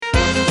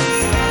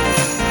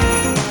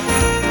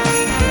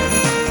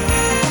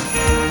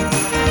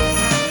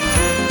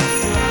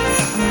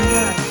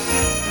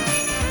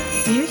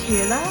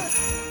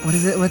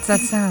What's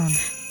that sound?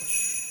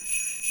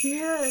 Do you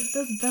hear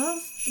those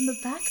bells in the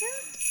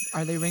background?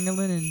 Are they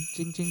ringling and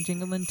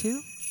jingling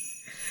too?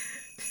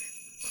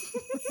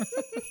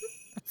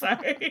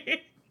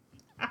 Sorry.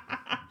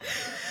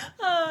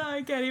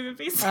 I can't even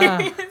be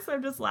serious.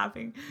 I'm just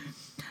laughing.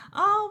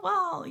 Oh,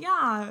 well,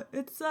 yeah.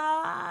 It's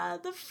the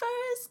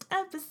first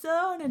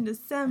episode in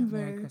December.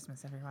 Merry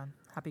Christmas, everyone.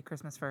 Happy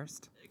Christmas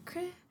first.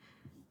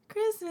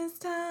 Christmas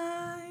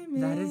time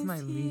That is my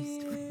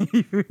least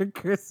favorite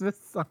Christmas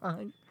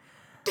song.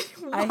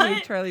 I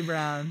hate Charlie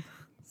Brown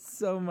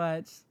so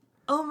much.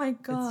 Oh my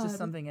god. It's just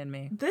something in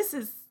me. This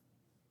is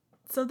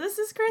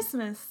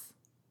Christmas.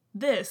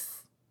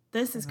 This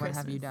is What Christmas.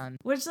 have you done?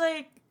 Which,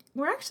 like,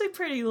 we're actually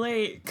pretty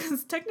late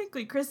because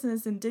technically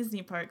Christmas in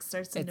Disney parks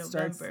starts in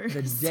November.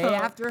 Starts the day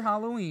after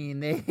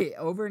Halloween.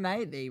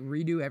 Overnight they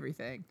redo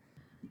everything.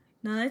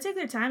 No, they take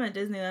their time at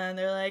Disneyland.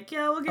 They're like,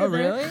 yeah, we'll get Oh,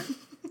 there. really?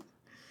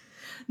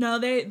 No,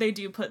 they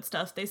do put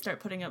stuff. They start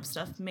putting up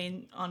stuff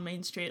on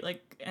Main Street,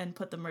 like, and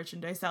put the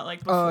merchandise out like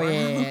before. Oh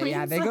yeah, Halloween.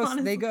 yeah.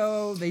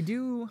 So They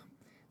do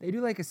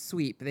like a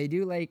sweep. They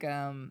do like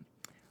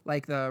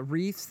the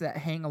wreaths that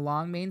hang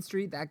along Main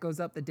Street that goes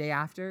up the day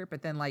after,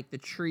 but then like the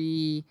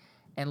tree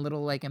and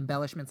little like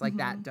embellishments like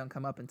that don't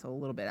come up until a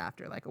little bit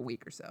after, like a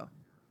week or so.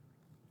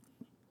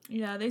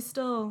 Yeah, they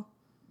still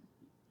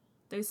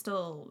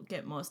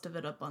get most of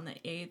it up on the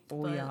 8th.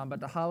 Oh yeah, but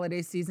the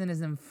holiday season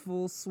is in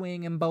full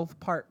swing in both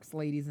parks,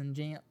 ladies and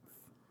gents.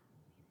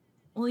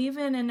 Well,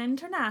 even in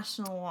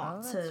international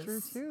waters. Oh, that's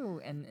true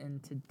too. And in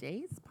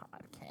today's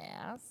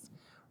podcast,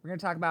 we're gonna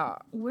talk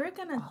about all of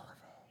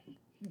it.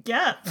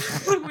 Yeah,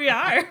 we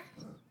are.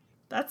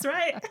 That's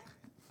right.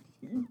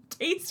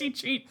 Tasty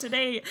treat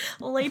today,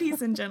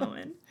 ladies and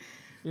gentlemen.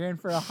 You're in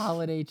for a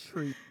holiday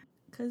treat.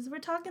 Because we're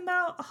talking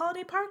about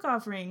holiday park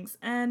offerings.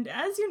 And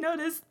as you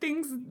notice,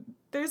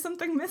 there's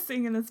something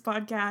missing in this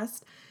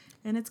podcast.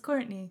 And it's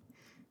Courtney.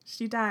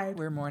 She died.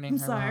 We're mourning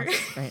her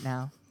loss right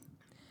now.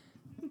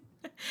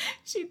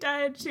 She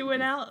died. She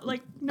went out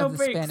like no of the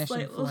breaks. Spanish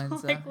like,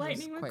 influenza. like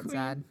Lightning quite McQueen.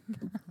 sad.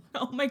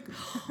 Oh my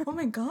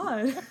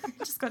God. It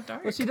just got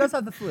dark. Well, she does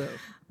have the flu.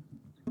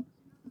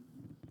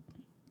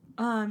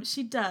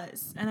 She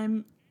does,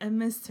 and I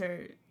missed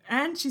her,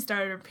 and she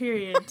started her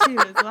period too.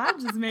 So that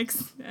just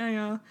makes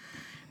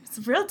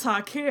it's real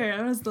talk here.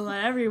 I was to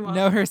let everyone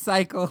know her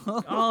cycle.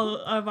 all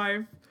of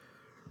our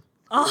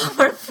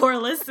 4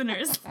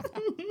 listeners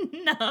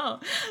know,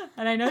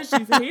 and I know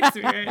she hates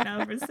me right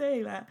now for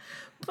saying that.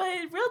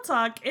 But real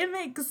talk, it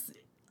makes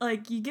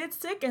like you get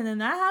sick, and then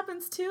that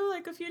happens too.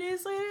 Like a few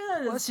days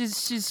later, Well,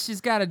 she's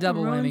got a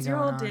double whammy your going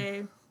whole on.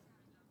 day.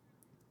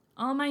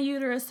 All my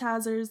uterus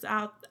havers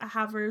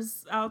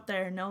out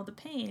there know the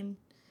pain.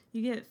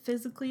 You get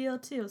physically ill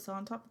too. So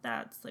on top of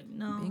that, it's like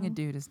no. Being a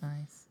dude is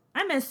nice.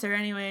 I miss her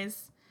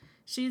anyways.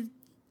 She's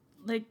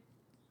the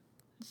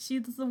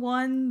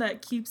one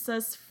that keeps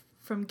us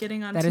from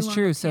getting on. That is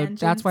true. So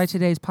that's why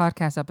today's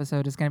podcast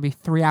episode is going to be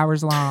 3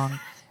 hours long,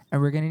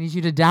 and we're going to need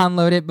you to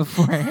download it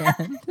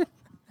beforehand.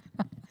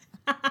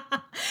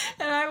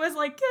 And I was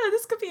like, yeah,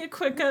 this could be a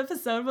quick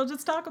episode. We'll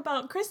just talk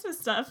about Christmas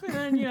stuff. And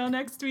then,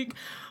 next week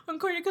when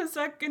Courtney comes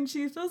back and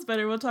she feels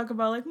better, we'll talk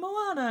about like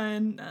Moana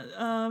and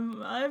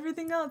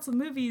everything else, the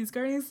movies,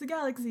 Guardians of the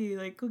Galaxy.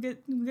 Like we'll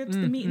get to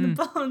the meat and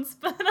the bones.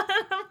 But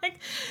I'm like,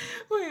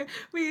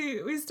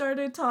 we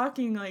started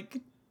talking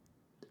like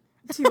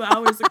 2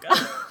 hours ago.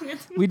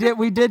 We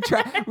did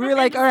try. We were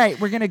like, all right,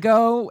 we're going to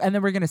go and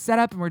then we're going to set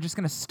up and we're just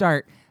going to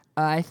start.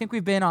 I think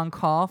we've been on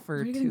call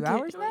for 2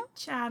 hours now.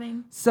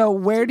 Chatting. So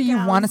where do you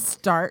want to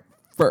start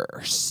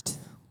first?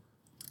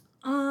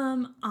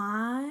 I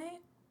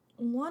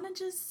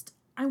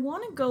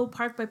want to go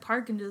park by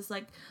park and just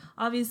like,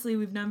 obviously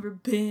we've never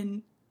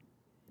been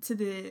to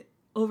the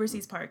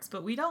overseas parks,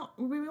 but we won't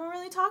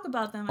really talk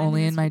about them.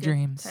 Only in my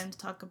dreams. Time to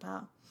talk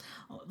about.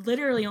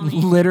 Literally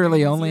only.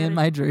 Literally only in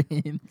my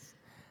dreams.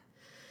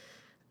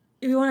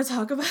 You want to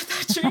talk about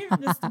that dream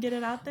just to get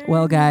it out there?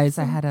 Well, guys,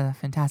 I had a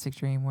fantastic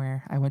dream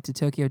where I went to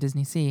Tokyo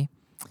Disney Sea,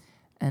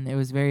 and it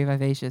was very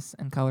vivacious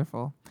and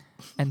colorful,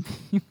 and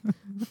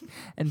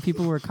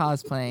people were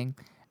cosplaying,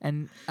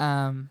 and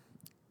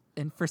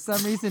for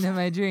some reason in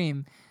my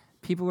dream,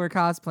 people were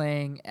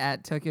cosplaying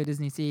at Tokyo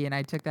Disney Sea, and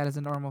I took that as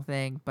a normal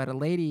thing. But a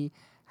lady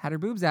had her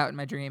boobs out in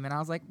my dream, and I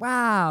was like,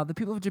 wow, the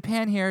people of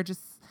Japan here are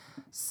just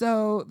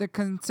they're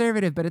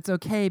conservative, but it's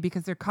okay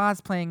because they're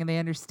cosplaying and they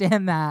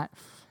understand that.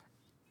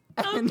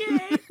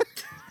 Okay.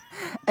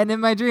 And in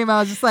my dream, I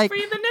was just like,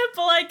 free the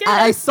nipple, I guess.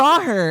 I saw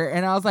her,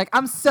 and I was like,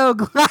 I'm so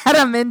glad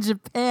I'm in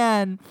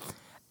Japan.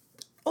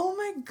 Oh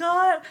my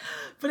God.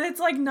 But it's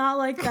like not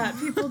like that.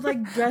 People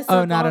like dress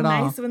up not all at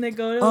all. nice when they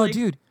go to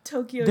Dude,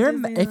 Tokyo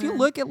Disneyland. If you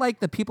look at like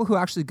the people who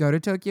actually go to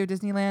Tokyo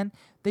Disneyland,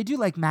 they do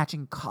like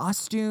matching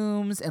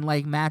costumes and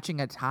like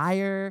matching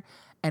attire,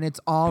 and it's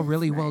all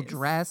really well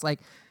dressed. Like,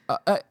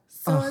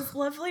 so as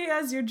lovely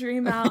as your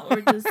dream out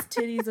where just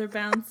titties are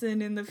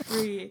bouncing in the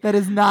free. That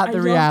is not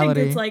the reality. I don't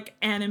think it's like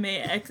anime.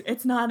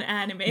 It's not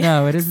anime.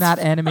 No, it is not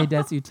anime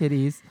desu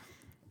titties.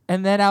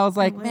 And then I was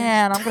like,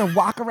 man, I'm going to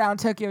walk around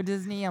Tokyo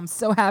Disney. I'm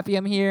so happy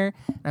I'm here.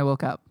 And I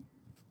woke up.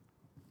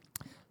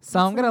 So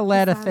I'm going to like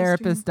let the a saddest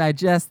therapist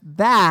digest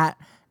that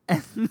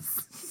and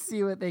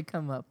see what they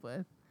come up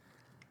with.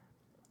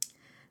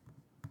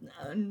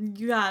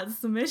 You got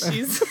some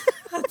issues.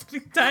 That's a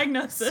big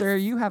diagnosis. Sir,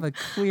 you have a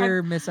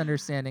clear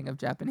misunderstanding of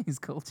Japanese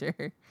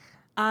culture.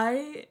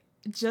 I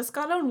just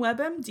got on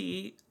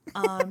WebMD.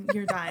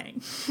 You're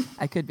dying.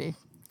 I could be.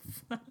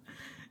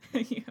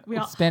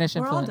 We're Spanish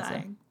all influenza.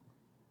 dying.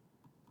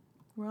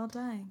 We're all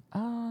dying.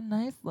 Oh,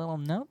 nice little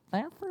note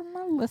there for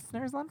my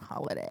listeners on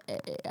holiday.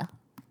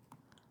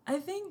 I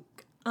think,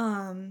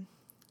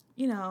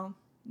 you know,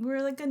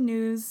 we're like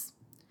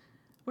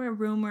we're a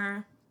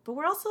rumor, but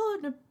we're also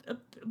a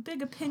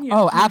big opinion.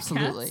 Oh, podcast.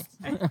 absolutely.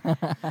 And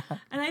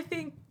I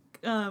think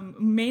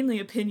mainly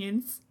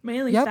opinions,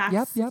 mainly Yep,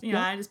 facts. yep.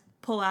 I just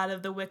pull out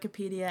of the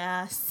Wikipedia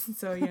ass.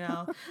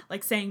 So,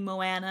 like saying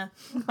Moana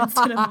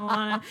instead of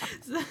Moana.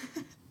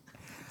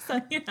 So,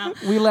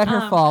 We let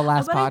her fall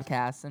last but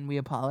podcast, and we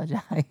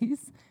apologize.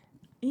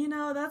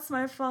 That's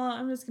my fault.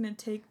 I'm just going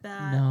to take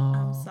that. No.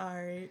 I'm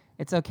sorry.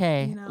 It's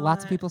okay. You know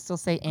Lots of what? people still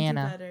say I'll do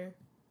Anna. better.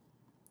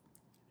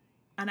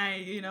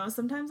 And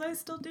sometimes I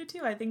still do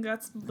too. I think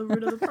that's the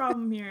root of the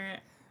problem here.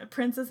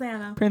 Princess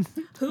Anna.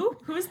 Who?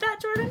 Who is that,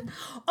 Jordan?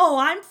 Oh,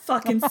 I'm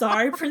fucking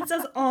sorry.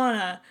 Princess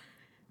Anna.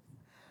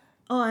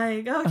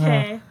 Like,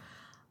 okay.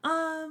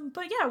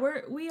 But yeah,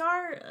 we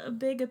are a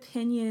big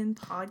opinion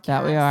podcast.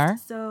 That we are.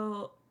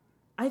 So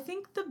I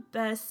think the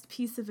best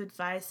piece of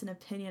advice and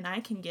opinion I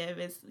can give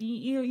is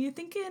you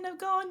thinking of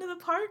going to the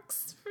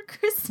parks for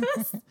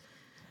Christmas?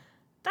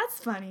 That's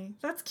funny.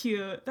 That's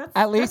cute.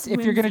 At least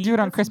if you're going to whimsy. do it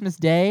on Christmas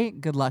Day,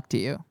 good luck to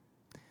you.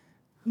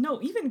 No,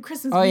 even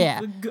Christmas Oh, week.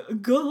 yeah.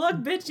 Good luck,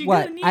 bitch. You're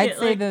What? gonna need I'd it.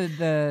 say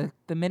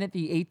the minute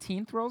the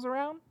 18th rolls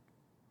around.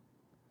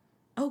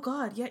 Oh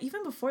God, yeah.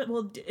 Even before,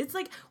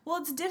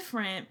 it's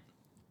different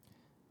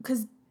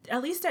because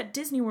at least at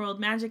Disney World,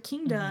 Magic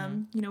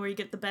Kingdom, where you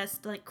get the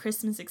best like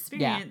Christmas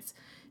experience,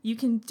 you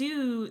can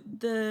do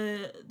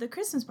the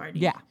Christmas party.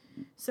 Yeah.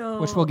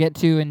 So Which we'll get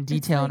to in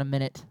detail in a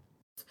minute.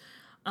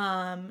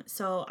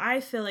 So I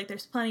feel like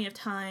there's plenty of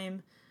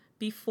time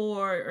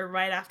before or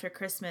right after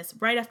Christmas,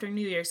 right after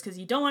New Year's, because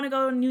you don't want to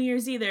go New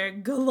Year's either.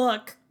 Good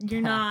luck.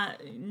 You're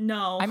not.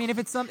 No. I mean,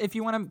 if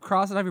you want to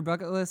cross it off your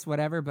bucket list,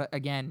 whatever. But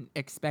again,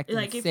 expect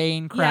Like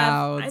insane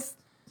crowds.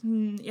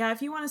 Yeah,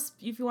 if you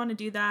want to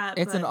do that,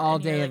 It's an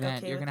all-day event.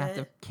 Okay, you're gonna have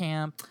to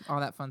camp,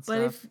 all that fun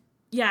but stuff.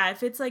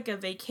 if it's like a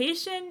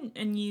vacation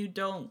and you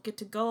don't get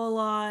to go a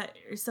lot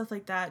or stuff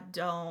like that,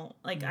 don't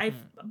like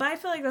But I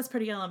feel like that's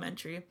pretty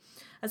elementary.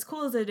 As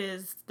cool as it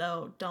is,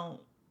 though, don't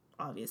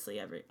obviously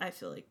ever. I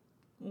feel like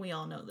we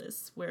all know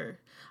this. Where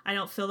I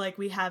don't feel like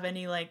we have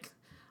any like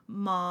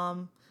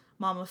mom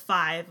of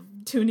 5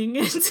 tuning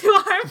into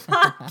our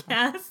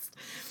podcast.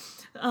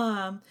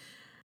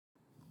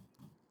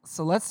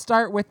 So let's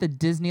start with the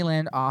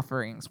Disneyland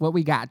offerings. What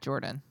we got,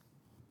 Jordan?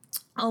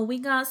 Oh, we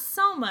got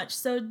so much.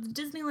 So the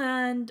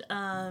Disneyland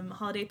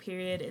holiday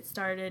period, it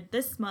started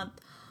this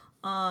month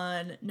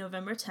on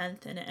November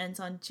 10th and it ends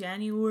on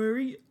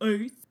January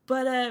 8th.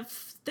 But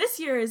this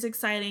year is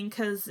exciting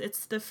because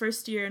it's the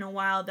first year in a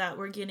while that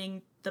we're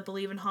getting the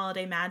Believe in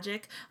Holiday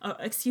Magic.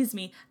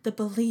 The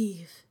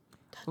Believe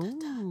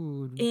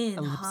in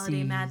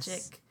Holiday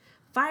Magic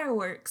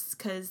fireworks,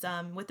 because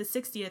with the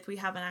 60th we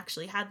haven't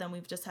actually had them.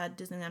 We've just had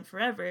Disneyland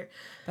Forever.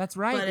 That's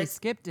right. They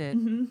skipped it.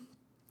 Mm-hmm.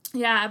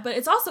 Yeah, but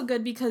it's also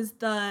good because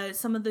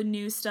some of the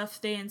new stuff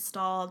they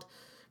installed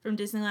from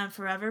Disneyland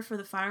Forever for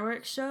the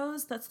fireworks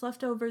shows that's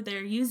left over,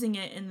 they're using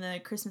it in the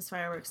Christmas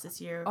fireworks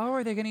this year. Oh,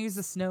 are they going to use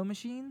the snow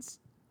machines?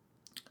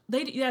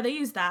 They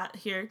use that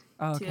here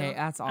okay, too.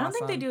 That's awesome. I don't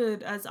think they do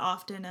it as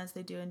often as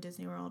they do in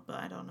Disney World, but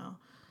I don't know.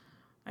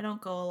 I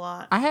don't go a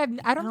lot. I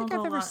don't think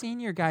I've ever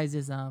seen your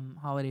guys'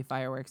 holiday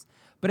fireworks,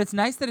 but it's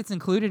nice that it's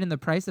included in the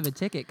price of a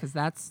ticket because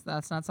that's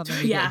not something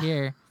we get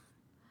here.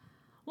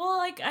 Well,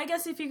 like I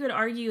guess if you could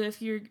argue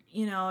if you're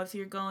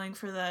going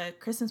for the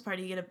Christmas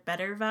party, you get a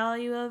better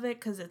value of it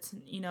because it's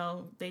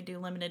they do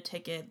limited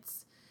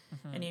tickets,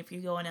 and if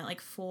you go in at like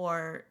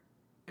 4,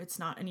 it's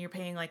not, and you're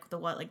paying like the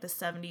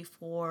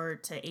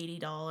 $74 to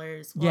 $80.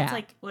 Well, it's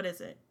like, what is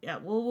it? Yeah,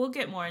 we'll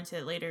get more into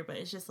it later, but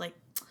it's just like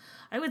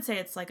I would say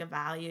it's like a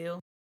value.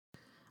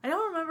 I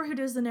don't remember who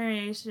does the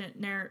narration.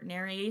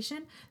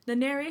 The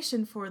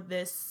narration for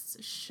this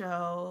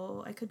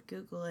show. I could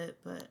Google it,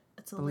 but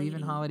it's a Believe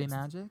lady. in Holiday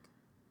Magic?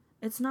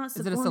 It's not.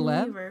 Is it a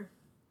celeb? Weaver.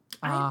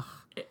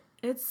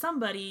 It's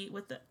somebody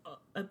with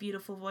a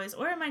beautiful voice,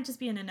 or it might just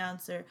be an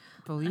announcer.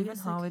 Believe in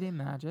Holiday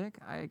Magic.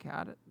 I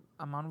got it.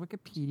 I'm on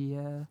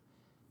Wikipedia.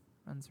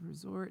 Runs a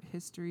resort,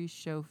 history,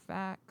 show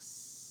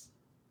facts,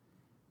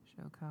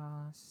 show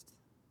cost.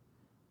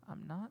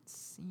 I'm not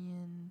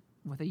seeing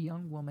with a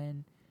young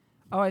woman.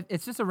 Oh,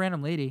 it's just a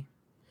random lady.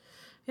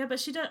 Yeah, but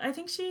she does. I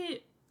think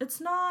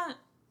it's not.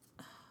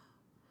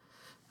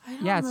 I don't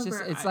remember.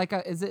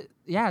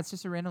 It's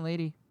just a random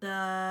lady.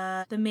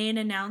 The main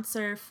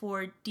announcer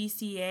for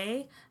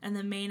DCA and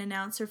the main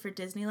announcer for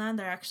Disneyland,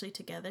 they're actually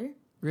together.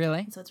 Really?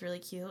 And so it's really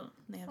cute.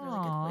 They have really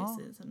good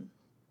voices, and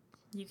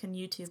you can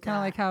YouTube. It's kind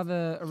of like how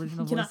the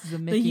original voices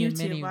of Mickey and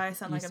Minnie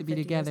used to be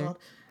together.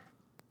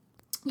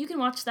 you can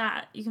watch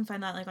that. You can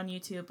find that like on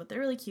YouTube, but they're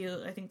really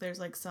cute. I think there's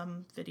like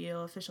some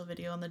official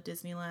video on the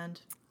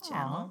Disneyland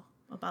channel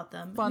about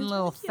them. Fun It's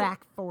little really cute.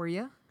 fact for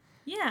you.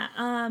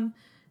 Yeah.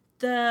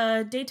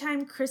 The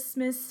daytime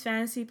Christmas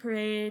fantasy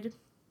parade.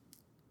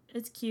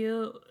 It's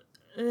cute.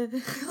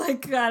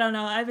 Like, I don't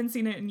know. I haven't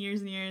seen it in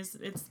years and years.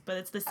 But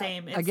it's the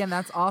same. Again,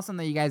 that's awesome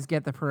that you guys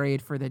get the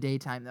parade for the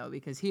daytime, though,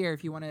 because here,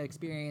 if you want to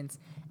experience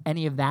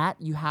any of that,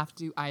 you have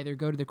to either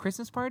go to the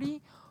Christmas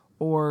party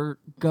or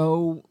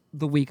go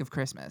the week of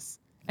Christmas.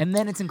 And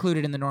then it's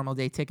included in the normal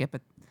day ticket,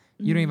 but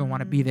you don't even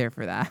want to be there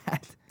for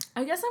that.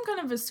 I guess I'm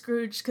kind of a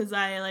Scrooge because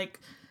I, like,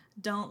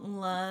 don't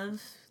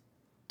love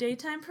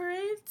daytime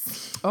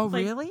parades. Oh,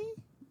 Like, really?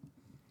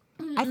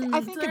 I think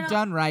they're if not-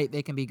 done right,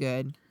 they can be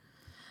good.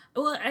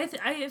 Well,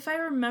 if I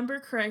remember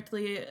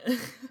correctly,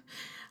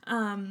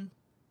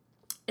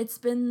 it's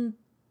been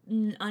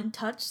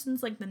untouched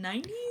since like the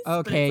 90s. but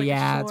Okay, it's, like,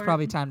 yeah, it's short.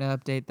 probably time to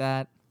update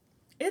that.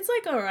 It's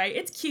like all right.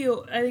 It's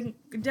cute. I think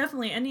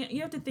definitely, and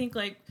you have to think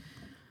like,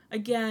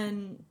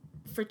 again,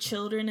 for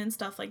children and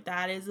stuff like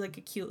that is like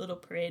a cute little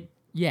parade.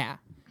 Yeah.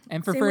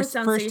 And for Same with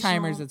first timers,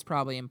 Sensational. it's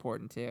probably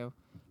important too.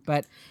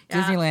 But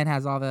Yeah. Disneyland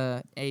has all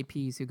the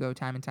APs who go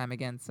time and time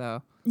again,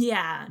 so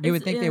Yeah, you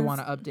would it's- think they it's- want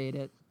to update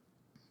it.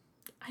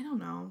 I don't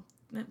know.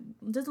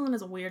 Disneyland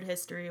has a weird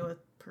history with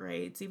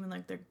parades, even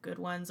like their good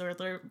ones, or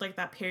they're like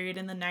that period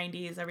in the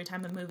 90s. Every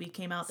time a movie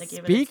came out, they gave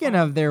it. Speaking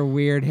of their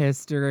weird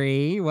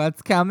history,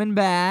 what's coming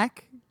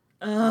back?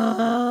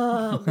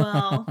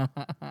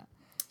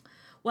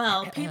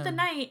 Well, Paint the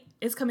Night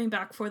is coming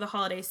back for the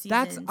holiday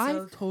season. I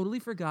so totally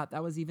forgot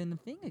that was even a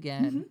thing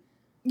again.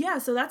 yeah,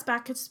 so that's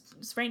back. It's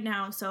right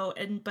now. So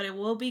but it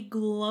will be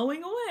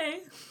glowing away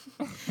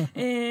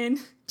in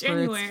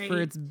January.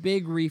 For its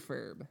big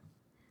refurb.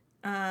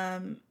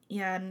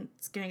 Yeah, and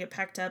it's gonna get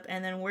packed up,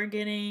 and then we're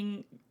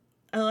getting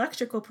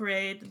Electrical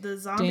Parade, the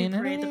zombie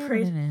parade, the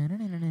parade.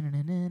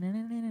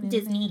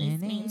 Disney's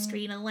Main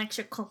Street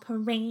Electrical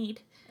Parade.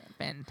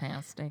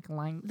 Fantastic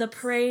lights. The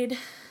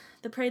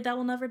parade that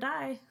will never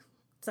die.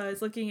 So I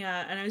was looking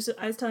at, and I was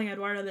telling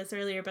Eduardo this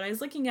earlier, but I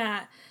was looking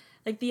at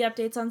like the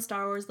updates on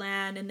Star Wars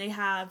Land, and they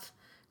have,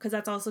 because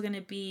that's also going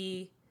to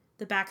be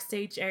the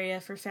backstage area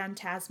for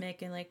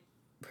Fantasmic and like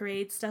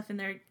parade stuff, and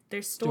they're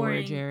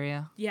storing Storage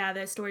area. Yeah,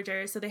 the storage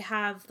area. So they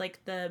have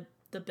like the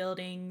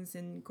buildings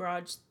and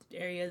garage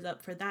areas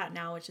up for that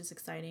now, which is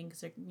exciting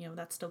because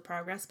that's still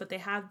progress. But they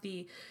have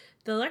the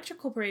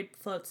electrical parade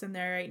floats in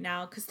there right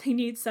now because they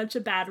need such a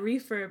bad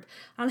refurb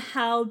on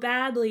how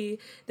badly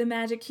the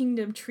Magic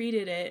Kingdom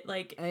treated it.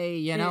 Like,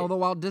 Hey, the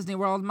Walt Disney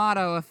World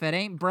motto, if it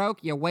ain't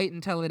broke, you wait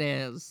until it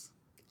is.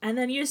 and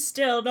then you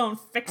still don't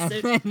fix And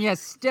it. then you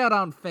still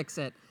don't fix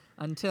it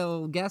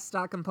until guests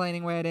stop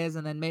complaining where it is,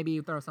 and then maybe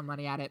you throw some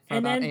money at it for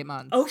And about then 8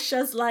 months.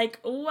 OSHA's like,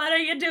 "What are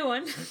you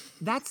doing?"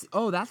 That's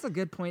a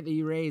good point that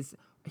you raise.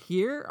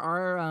 Here,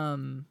 our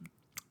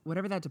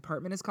whatever that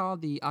department is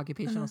called, the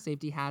Occupational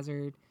Safety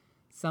Hazard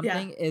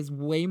something, is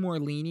way more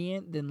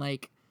lenient than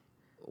like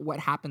what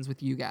happens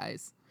with you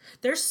guys.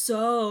 They're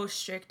so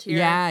strict here.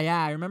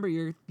 Yeah. I remember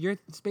your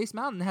Space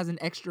Mountain has an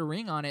extra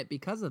ring on it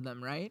because of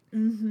them, right?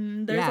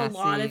 Mm-hmm. There's Yeah, a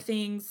lot see. of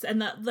things,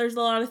 and there's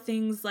a lot of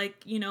things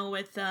like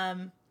with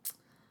the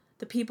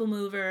People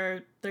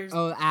Mover. There's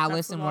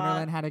Alice that's a in lot.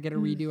 Wonderland had to get a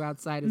redo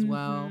outside as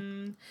well.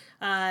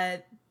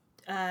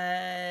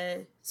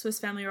 Swiss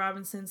Family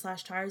Robinson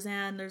 /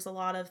 Tarzan. There's a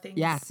lot of things.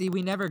 Yeah, see,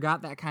 we never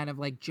got that kind of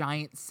like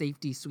giant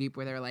safety sweep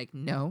where they're like,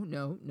 no.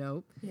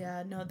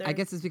 Yeah, no. I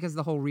guess it's because of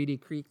the whole Reedy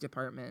Creek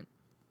department.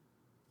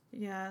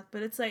 Yeah,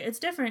 but it's like it's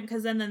different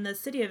because then the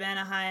city of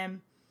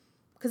Anaheim,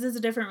 because it's a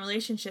different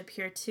relationship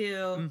here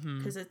too,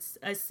 because it's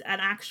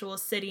an actual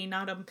city,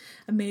 not a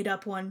made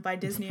up one by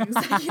Disney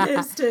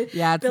executives to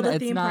Yeah, build a it's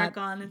theme not, park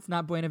on. It's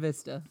not Buena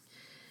Vista.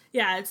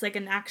 Yeah, it's like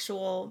an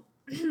actual.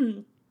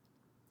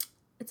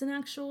 It's an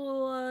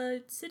actual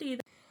city.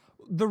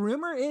 The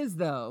rumor is,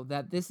 though,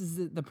 that this is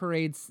the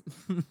parade's...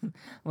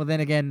 well,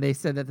 then again, they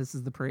said that this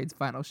is the parade's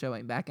final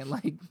showing back in,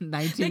 like,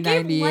 1998. They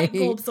gave light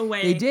bulbs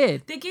away. They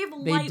did. They gave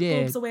light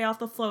bulbs away off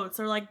the floats.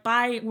 They're like,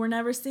 bye, we're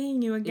never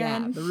seeing you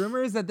again. Yeah, the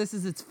rumor is that this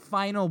is its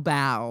final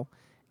bow,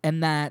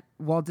 and that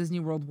Walt Disney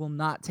World will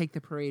not take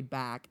the parade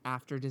back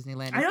after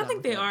Disneyland is I don't done think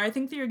with they it. are. I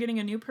think that you're getting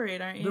a new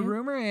parade, aren't you? The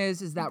rumor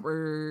is that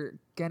we're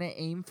going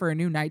to aim for a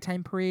new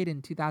nighttime parade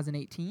in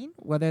 2018.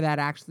 Whether that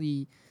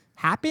actually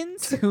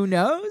happens, who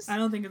knows? I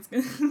don't think it's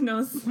gonna. Who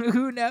knows?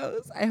 Who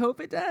knows? I hope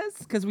it does,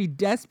 because we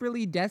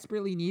desperately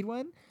need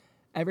one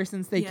ever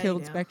since they Yeah, you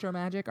killed do. Spectro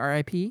Magic,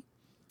 RIP.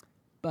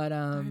 But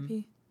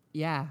R.I.P.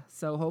 yeah,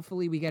 so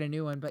hopefully we get a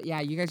new one. But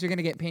yeah, you guys are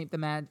gonna get Paint the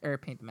Night.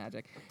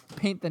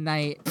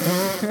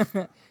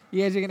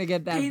 You guys are gonna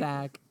get that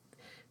back.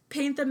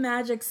 Paint the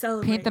Magic,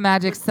 celebrate. Paint the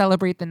Magic,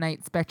 celebrate the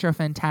night, Spectro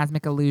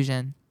Phantasmic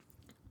Illusion.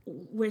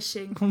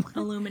 Wishing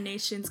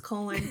illuminations :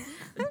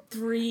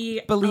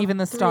 3 Believe in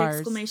the 3 stars.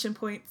 exclamation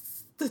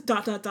points. ...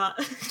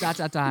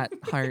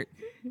 Heart,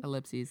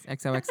 ellipses,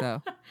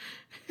 XOXO,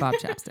 Bob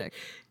Chapstick.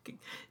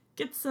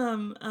 Get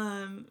some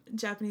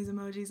Japanese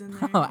emojis in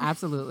there. Oh,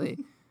 absolutely.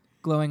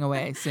 glowing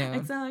away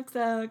soon.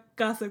 XOXO,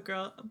 Gossip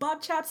Girl.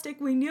 Bob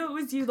Chapstick, we knew it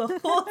was you the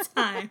whole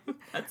time.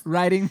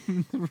 writing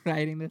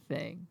the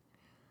thing.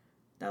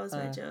 That was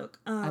my joke.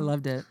 I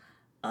loved it.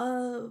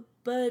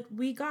 But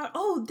we got,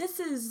 this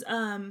is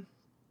Disneyland.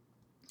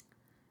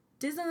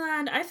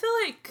 I feel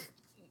like,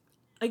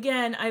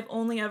 again, I've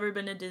only ever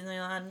been to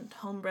Disneyland,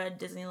 homebred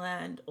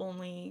Disneyland,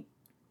 only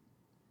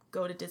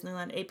go to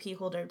Disneyland, AP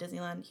holder of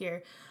Disneyland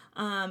here.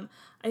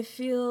 I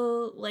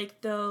feel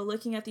like, though,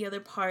 looking at the other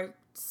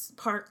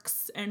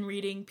parks and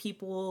reading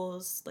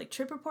people's like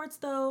trip reports,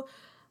 though,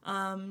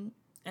 and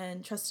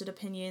trusted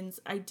opinions,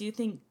 I do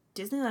think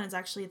Disneyland is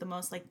actually the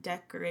most like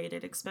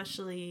decorated,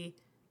 especially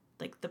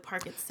like the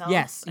park itself.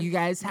 Yes, like, you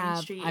guys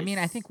have. I mean,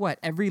 I think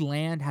every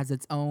land has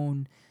its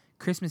own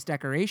Christmas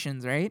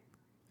decorations, right?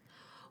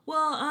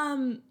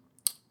 Well,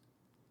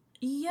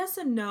 yes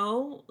and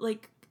no.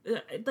 Like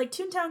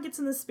Toontown gets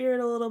in the spirit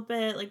a little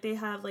bit. Like they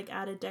have like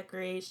added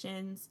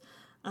decorations.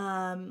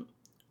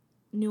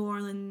 New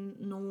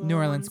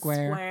Orleans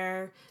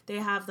Square. They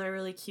have their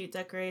really cute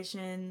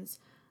decorations.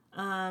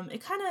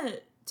 It kind of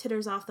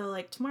titters off though.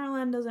 Like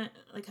Tomorrowland doesn't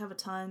like have a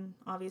ton,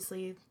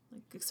 obviously,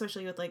 like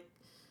especially with like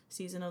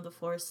Season of the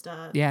Forest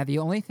stuff. Yeah, the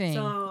only thing.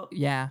 So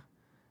yeah,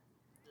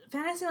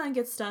 Fantasyland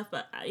gets stuff,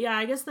 but yeah,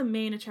 I guess the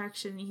main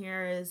attraction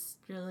here is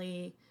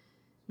really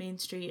Main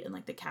Street and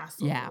like the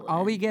castle. Yeah,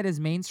 all we get is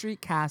Main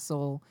Street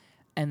Castle,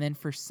 and then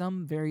for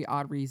some very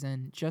odd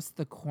reason, just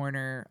the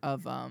corner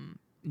of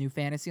New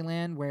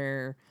Fantasyland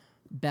where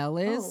Belle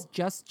is,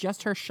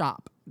 just her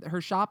shop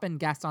and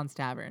Gaston's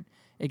Tavern.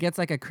 It gets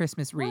like a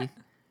Christmas wreath.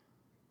 What?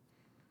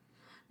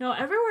 No,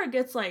 everywhere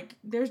gets like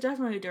there's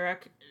definitely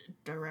direct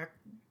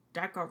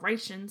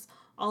decorations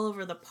all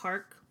over the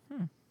park.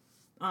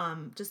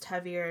 Just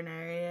heavier in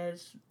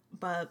areas,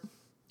 but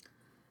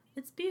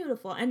it's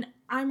beautiful, and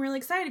I'm really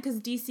excited because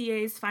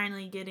DCA is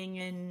finally getting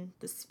in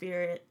the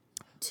spirit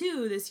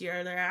too this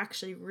year. They're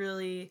actually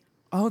really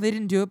they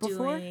didn't do it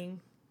before.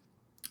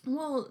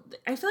 Well,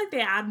 I feel like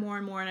they add more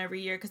and more in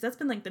every year because that's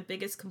been like the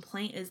biggest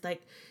complaint is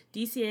like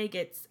DCA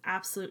gets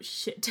absolute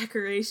shit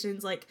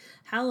decorations like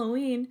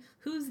Halloween.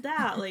 Who's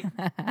that? Like,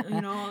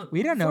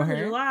 we don't know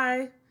her.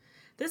 July.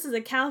 This is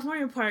a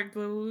California park,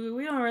 but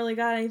we don't really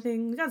got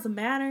anything. We got some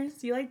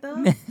banners. You like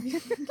those?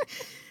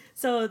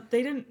 So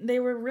they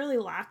were really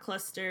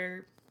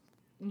lackluster,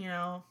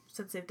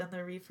 since they've done the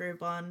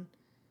refurb on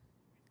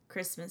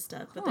Christmas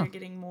stuff, but they're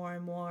getting more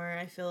and more,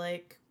 I feel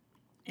like,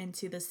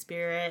 into the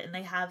spirit, and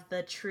they have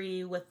the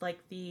tree with like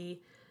the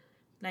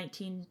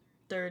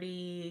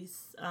 1930s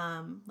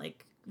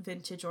like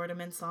vintage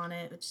ornaments on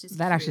it, which is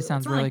that cute. Actually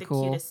sounds really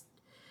cool.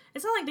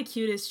 It's not like the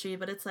cutest tree,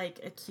 but it's like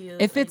a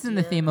cute. It fits in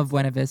the theme of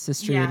Buena Vista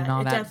Street and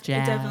all that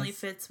jazz. It definitely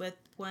fits with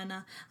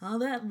Buena. All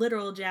that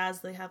literal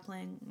jazz they have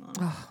playing.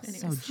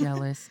 So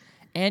jealous.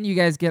 And you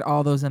guys get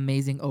all those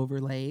amazing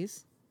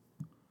overlays.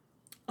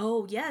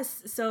 Oh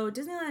yes, so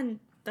Disneyland.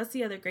 That's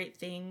the other great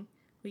thing.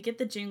 We get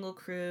the Jingle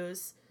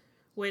Cruise,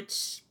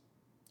 which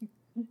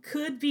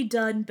could be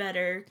done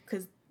better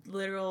because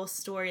literal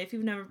story. If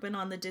you've never been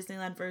on the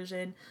Disneyland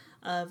version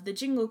of the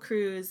Jingle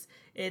Cruise,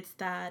 it's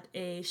that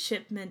a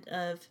shipment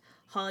of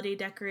holiday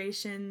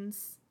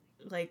decorations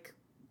like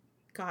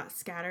got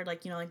scattered,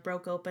 like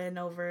broke open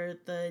over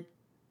the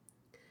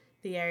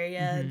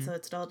area, and so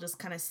it's all just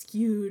kind of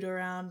skewed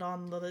around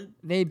on the.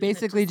 They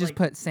basically just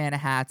put Santa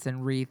hats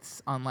and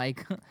wreaths on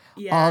like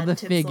all the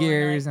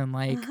figures and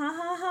like.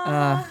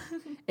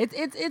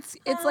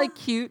 It's like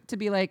cute to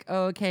be like,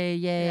 okay,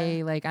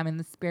 yay, like I'm in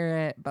the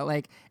spirit, but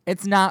like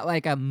it's not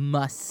like a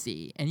must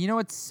see. And you know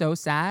what's so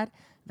sad?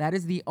 That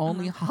is the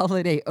only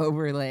holiday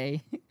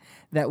overlay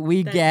that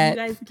we get,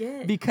 you guys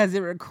get because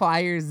it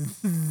requires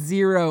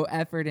zero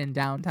effort and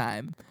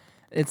downtime.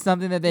 It's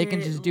something that they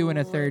can just do in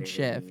a third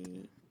shift.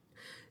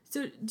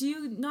 So do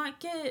you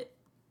not get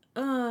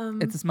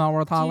It's a Small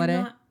World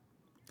holiday?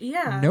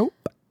 Yeah. Nope.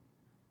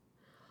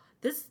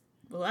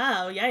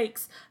 Wow,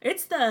 yikes.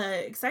 It's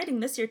the exciting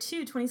this year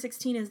too.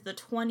 2016 is the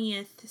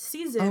 20th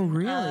season. Oh,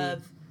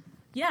 really?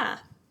 Yeah.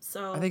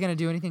 So are they going to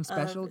do anything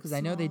special? Because I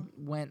know they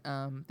went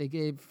they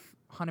gave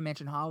Haunted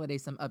Mansion Holiday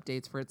some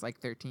updates for its like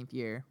 13th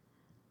year.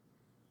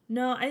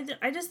 No,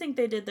 I just think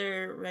they did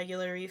their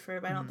regular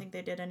refurb. I don't think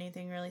they did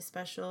anything really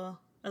special.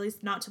 At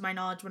least not to my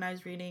knowledge when I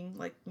was reading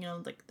like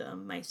the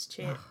Mice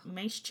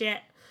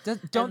Chat.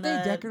 Don't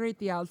they decorate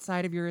the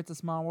outside of your It's a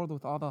Small World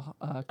with all the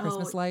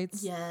Christmas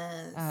lights?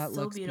 Yes. It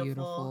so looks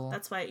beautiful.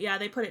 That's why,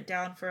 they put it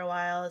down for a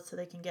while so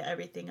they can get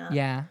everything up.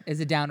 Yeah.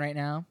 Is it down right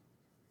now?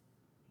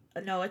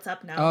 No, it's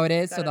up now. Oh, it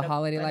is? So the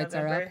holiday lights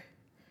are up?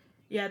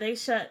 Yeah, they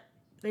shut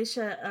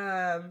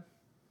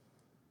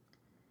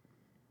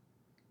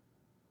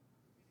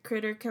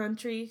Critter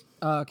Country.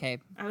 Oh, okay.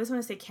 I always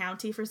want to say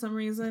county for some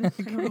reason. I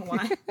don't know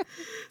why.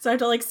 So I have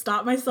to like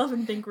stop myself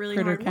and think really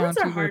Critter hard. County, Words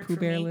are hard where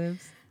Pooh Bear for me.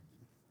 lives.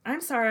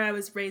 I'm sorry, I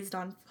was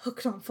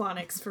hooked on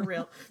phonics for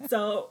real.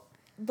 So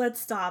let's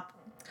stop.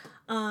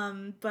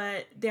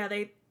 But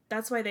yeah,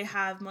 that's why they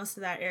have most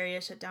of that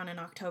area shut down in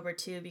October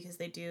too, because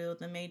they do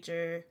the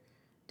major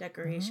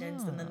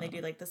decorations and then they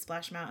do like the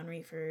Splash Mountain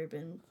refurb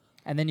and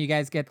And then you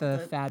guys get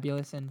the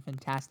fabulous and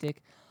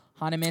fantastic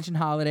Haunted Mansion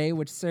Holiday,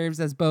 which serves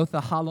as both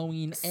a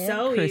Halloween and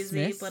So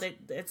Christmas. easy, but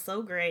it's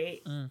so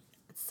great.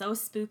 It's so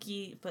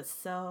spooky, but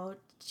so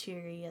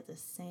cheery at the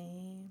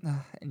same.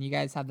 And you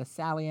guys have the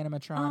Sally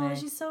animatronic. Oh,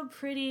 she's so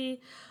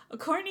pretty.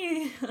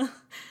 Courtney,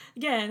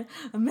 again,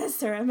 I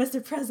miss her. I miss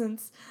her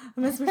presence. I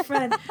miss my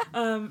friend.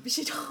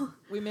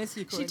 We miss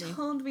you, Courtney. She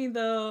told me,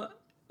 though,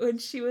 when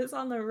she was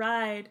on the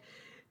ride,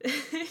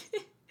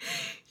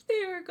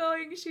 they were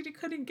going, she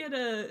couldn't get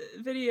a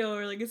video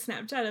or like a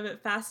Snapchat of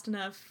it fast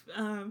enough.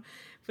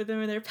 But then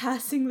when they're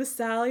passing the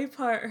Sally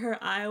part,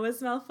 her eye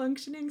was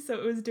malfunctioning, so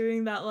it was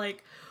doing that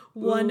like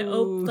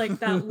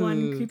that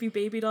one creepy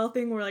baby doll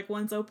thing where like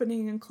one's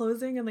opening and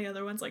closing and the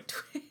other one's like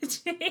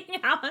twitching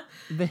out.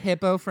 The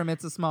hippo from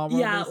It's a Small World.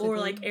 Yeah, basically. or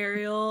like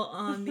Ariel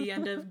on the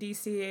end of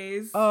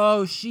DCA's.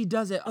 Oh, she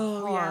does it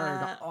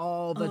hard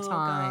all the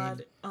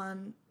time.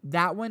 God.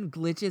 That one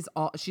glitches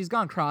all. She's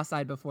gone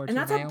cross-eyed before. And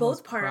that's at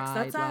both parks.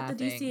 That's at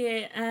the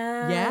DCA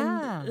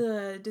and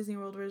the Disney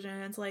World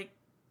version. It's like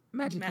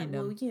Magic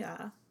Kingdom. Well,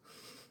 yeah.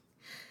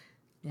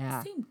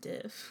 Yeah. Same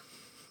diff.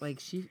 Like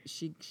she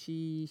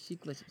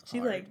glitches. She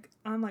hard. like,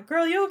 I'm like,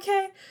 girl, you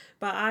okay?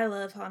 But I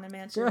love Haunted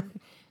Mansion. Girl,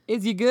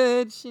 is you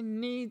good? She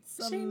needs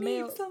some milk.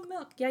 Needs some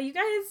milk. Yeah, you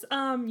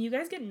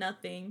guys get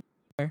nothing.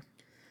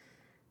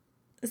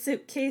 A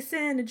suitcase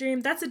and a dream.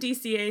 That's a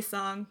DCA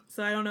song,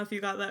 so I don't know if you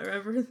got that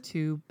reference.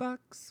 $2,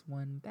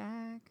 1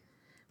 bag.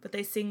 But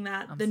they sing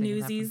that, I'm the singing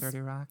Newsies, that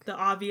from 30 Rock. the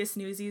obvious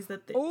Newsies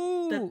that they...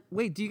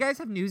 Wait, do you guys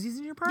have Newsies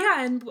in your park?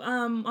 Yeah, and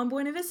on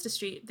Buena Vista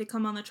Street, they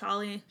come on the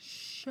trolley.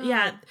 Shut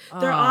Yeah,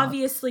 they're up.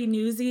 obviously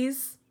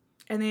Newsies,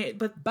 and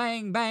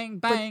Bang, bang,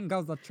 bang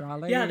goes the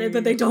trolley. yeah,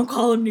 but they don't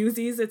call them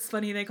Newsies. It's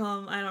funny, they call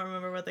them, I don't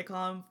remember what they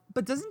call them.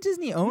 But doesn't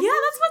Disney own Yeah, them?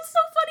 that's what's so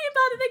funny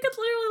about it. They could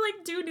literally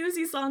like do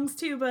Newsy songs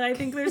too, but I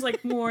think there's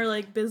like more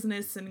like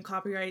business and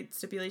copyright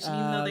stipulation,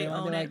 even though they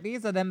own it. Like,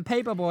 these are them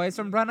paper boys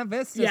from Buena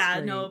Vista Yeah,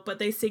 Street. no, but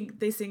they sing.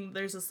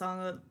 There's a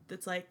song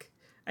that's like,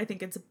 I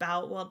think it's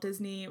about Walt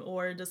Disney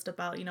or just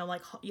about, you know,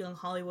 like young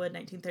Hollywood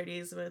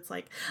 1930s, but it's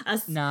like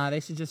Nah, they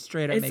should just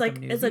straight up it's make like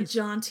them it's Newsies. a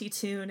jaunty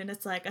tune, and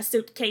it's like a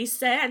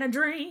suitcase and a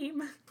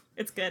dream.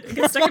 It's good. It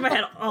gets stuck in my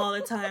head all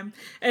the time.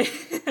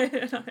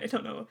 I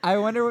don't know. I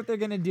wonder what they're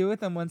gonna do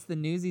with them once the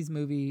Newsies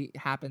movie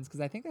happens,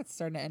 because I think that's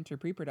starting to enter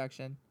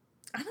pre-production.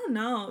 I don't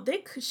know.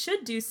 They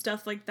should do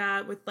stuff like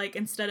that with like,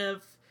 instead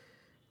of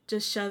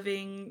just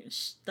shoving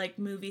like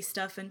movie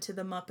stuff into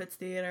the Muppets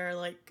theater,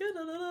 like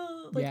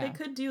Yeah. they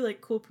could do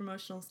like cool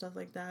promotional stuff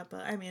like that.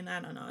 But I mean,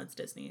 I don't know. It's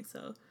Disney,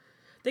 so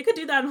they could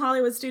do that in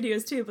Hollywood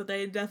Studios too. But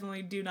they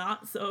definitely do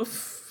not. So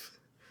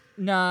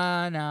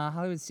Nah.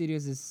 Hollywood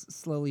Studios is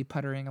slowly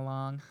puttering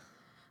along.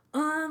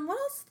 what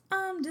else?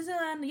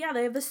 Disneyland. Yeah,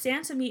 they have the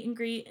Santa meet and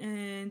greet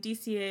in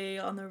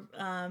DCA on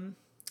the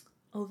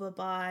over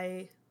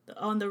by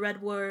on the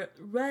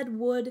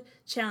Redwood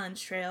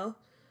Challenge Trail.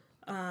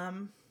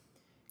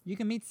 You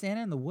can meet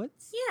Santa in the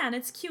woods? Yeah, and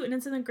it's cute, and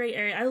it's in a great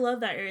area. I love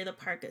that area of the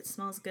park. It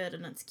smells good,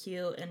 and it's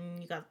cute,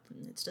 and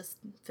it just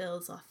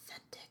feels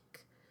authentic.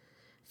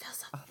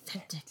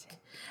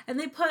 And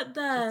they put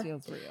It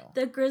feels real.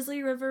 the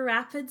Grizzly River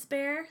Rapids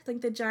bear,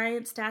 like the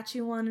giant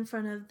statue one in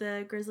front of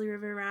the Grizzly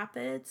River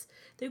Rapids.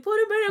 They put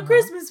him in a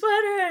Christmas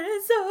sweater, and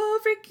it's so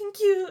freaking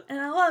cute, and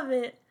I love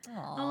it.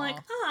 Aww. I'm like,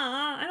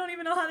 I don't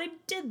even know how they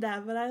did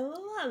that, but I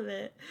love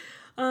it.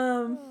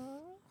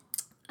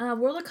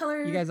 World of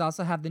Color. You guys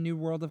also have the new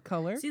World of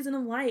Color. Season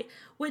of Light,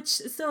 which,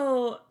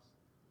 so,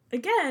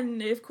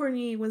 again, if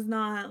Courtney was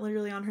not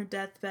literally on her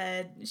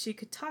deathbed, she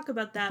could talk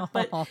about that,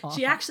 but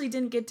she actually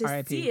didn't get to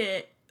R.I.P. see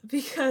it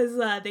because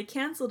they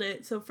canceled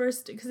it. So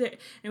first, because it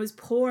was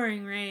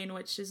pouring rain,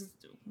 which is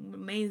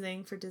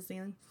amazing for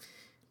Disneyland.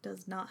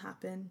 Does not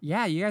happen.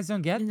 Yeah, you guys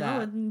don't get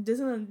No, that.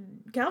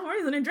 Disneyland,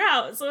 California's in a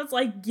drought, so it's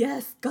like,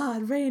 yes,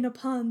 God, rain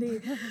upon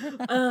thee.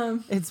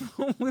 It's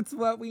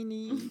what we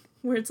need.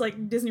 Where it's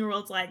like Disney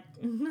World's like,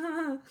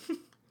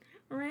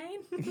 rain.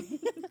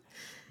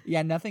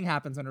 Yeah, nothing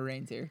happens when it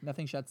rains here.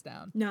 Nothing shuts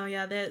down. No,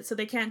 yeah, so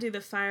they can't do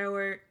the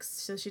fireworks,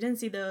 so she didn't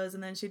see those,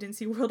 and then she didn't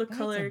see World of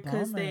Color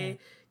because they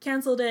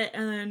canceled it,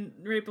 and then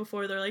right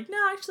before they're like, no,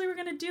 actually we're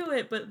gonna do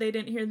it, but they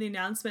didn't hear the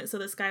announcement, so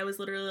this guy was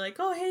literally like,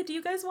 oh, hey, do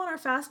you guys want our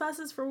fast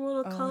passes for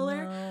World of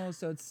Color? No,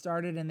 so it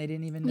started and they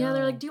didn't even know. Yeah,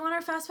 they're like, do you want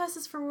our fast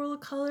passes for World of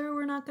Color?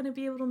 We're not gonna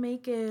be able to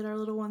make it. Our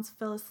little ones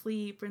fell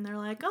asleep, and they're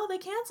like, oh, they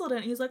canceled it.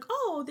 And he's like,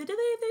 oh, they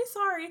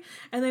sorry.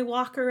 And they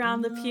walk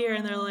around the pier,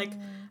 and they're like,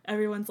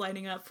 everyone's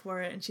lining up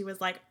for it, and she was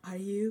like, are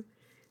you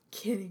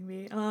kidding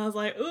me? And I was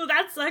like, ooh,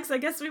 that sucks. I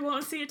guess we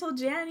won't see it till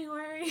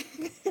January.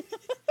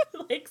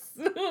 Like,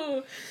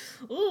 ooh.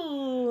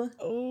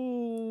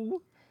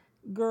 Oh,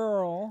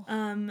 girl.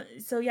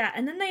 So yeah,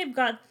 and then they've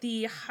got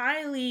the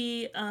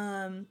highly,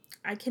 I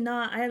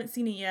haven't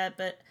seen it yet,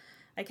 but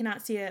I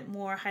cannot see it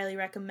more highly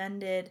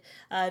recommended,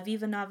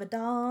 Viva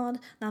Navidad,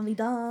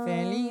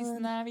 Feliz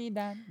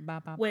Navidad.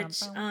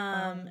 Which,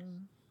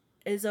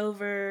 is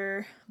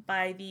over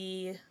by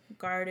the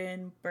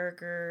Garden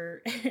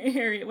Burger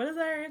area. What is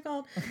that area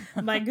called?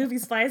 By Goofy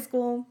Spy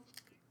School.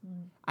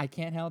 I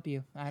can't help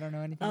you. I don't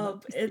know anything. Oh,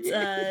 about it's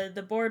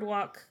the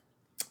boardwalk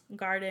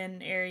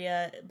garden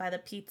area by the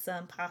pizza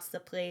and pasta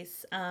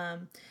place.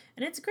 And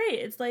it's great.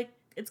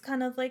 It's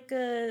kind of like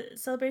a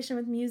celebration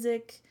with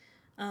music,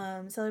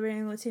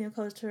 celebrating Latino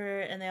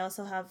culture, and they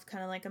also have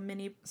kind of like a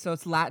mini. So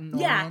it's Latin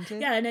Yeah,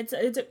 oriented. yeah, and it's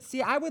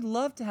See, I would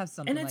love to have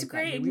something and it's like a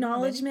great that. Here. We don't have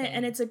acknowledgement, and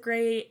anything. it's a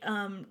great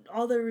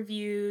all the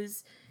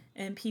reviews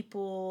and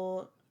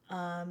people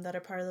that are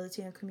part of the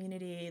Latino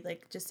community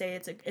like just say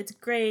it's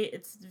great.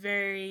 It's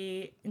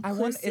very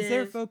inclusive. Is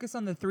there a focus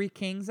on the Three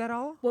Kings at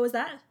all? What was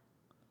that?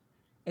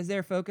 Is there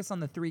a focus on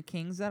the Three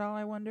Kings at all?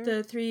 I wonder.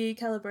 The Three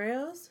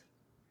Calabreos?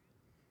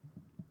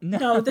 No,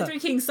 No, the Three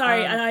Kings.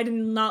 Sorry, and I did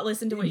not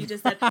listen to what you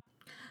just said.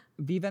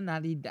 Viva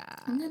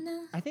Navidad.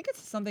 Na-na. I think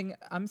it's something.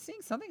 I'm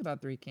seeing something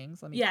about Three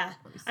Kings. Let me. Yeah,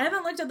 let me see. I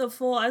haven't looked at the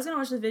full. I was gonna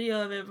watch the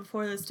video of it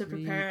before this to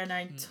Three prepare, and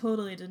I Kings.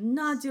 totally did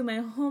not do my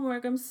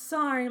homework. I'm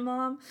sorry,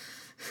 Mom.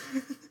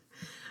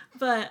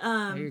 But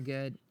Oh, you're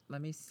good.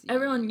 Let me see.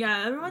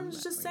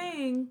 everyone's just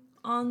saying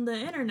on the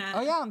internet.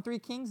 Oh yeah, on Three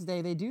Kings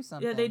Day they do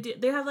something. Yeah, they do.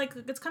 They have like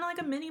it's kind of like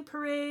a mini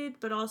parade,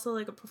 but also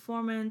like a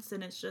performance,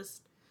 and it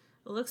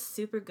looks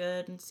super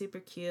good and super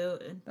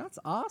cute, and That's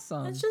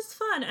awesome. it's just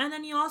fun. And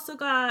then you also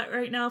got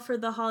right now for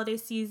the holiday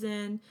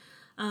season,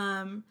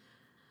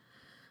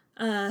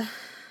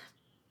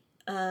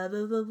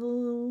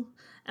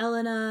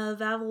 Elena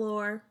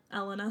Vavalor.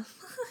 Elena.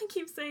 I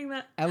keep saying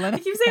that. Elena? I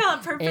keep saying it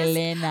on purpose.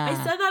 Elena. I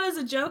said that as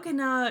a joke, and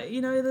now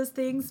you know those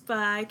things, but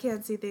I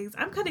can't see things.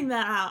 I'm cutting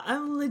that out.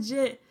 I'm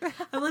legit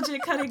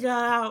cutting that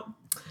out.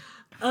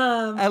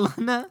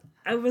 Elena.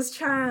 I was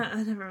trying.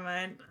 Oh, never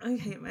mind. I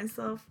hate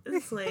myself.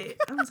 It's late.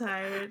 I'm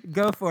tired.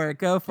 Go for it.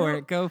 Go for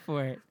it. Go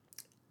for it.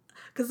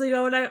 Because you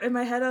know, in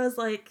my head I was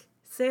like,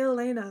 say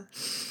Elena.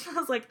 I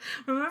was like,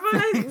 remember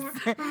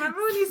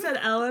when you said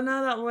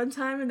Elena that one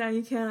time, and now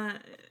you can't.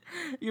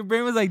 Your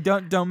brain was like,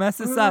 don't mess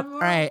this up. All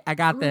right, I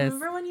got this.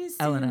 Remember when you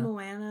sang Elena.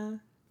 Moana?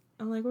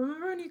 I'm like,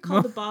 remember when you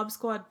called the Bob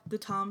Squad the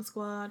Tom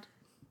Squad?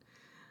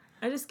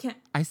 I just can't.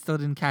 I still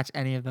didn't catch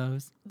any of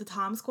those. The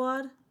Tom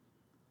Squad?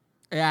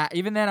 Yeah,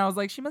 even then I was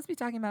like, she must be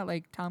talking about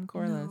like Tom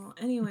Corliss. No.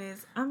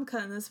 Anyways, I'm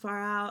cutting this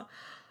far out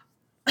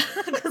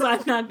because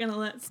I'm not gonna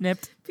let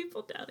Snipped.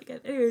 people down again.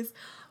 Anyways,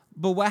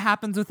 But what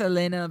happens with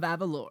Elena of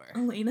Avalor?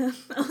 Elena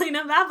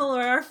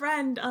Vavalor, our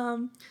friend,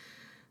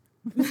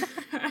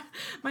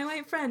 my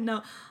white friend,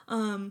 no,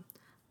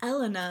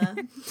 Elena.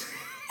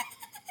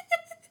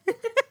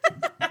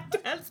 I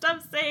can't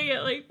stop saying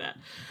it like that.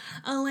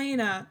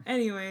 Elena.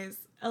 Anyways,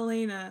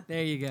 Elena.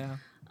 There you go.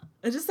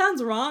 It just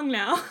sounds wrong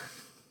now.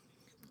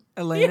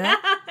 Elena? Yeah,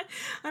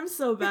 I'm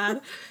so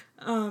bad.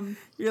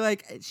 You're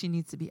like, she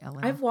needs to be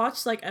Elena. I've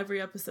watched like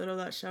every episode of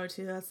that show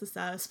too. That's the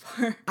saddest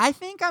part. I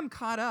think I'm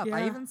caught up.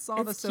 I Yeah, even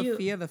saw the it's cute.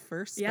 Sophia the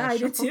First special. Yeah, I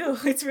did too.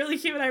 It's really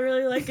cute. I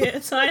really like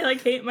it. So I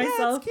like hate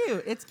myself. Yeah,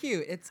 it's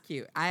cute. It's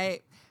cute.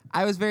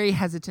 I was very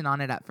hesitant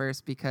on it at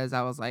first because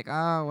I was like,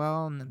 oh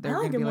well, they're I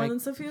like gonna it be more like, than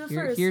Sophia the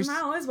here- First. here's- And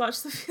I always watch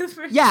Sophia the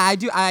First. yeah,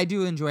 I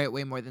do enjoy it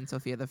way more than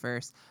Sophia the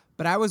First.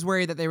 But I was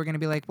worried that they were gonna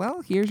be like,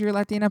 well, here's your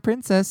Latina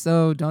princess,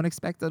 so don't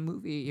expect a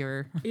movie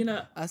or You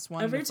know, us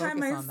wanting every to time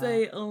focus I on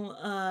say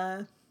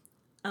that.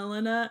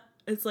 Elena,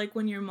 it's like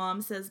when your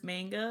mom says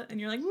manga and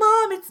you're like,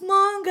 Mom, it's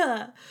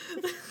manga.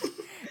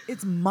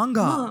 It's manga.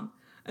 Mom.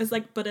 It's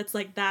like, but it's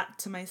like that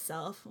to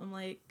myself. I'm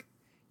like,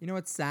 You know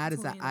what's sad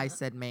is that I Selena.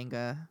 said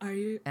manga, are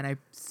you? and I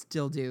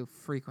still do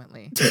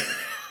frequently.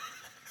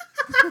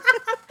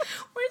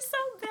 We're so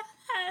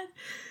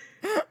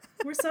bad.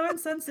 We're so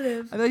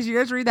insensitive. I like, you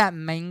guys read that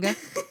manga?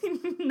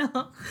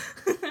 No.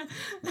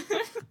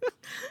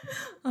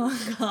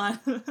 Oh God.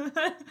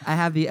 I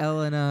have the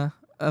Elena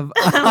of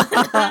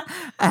I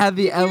have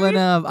the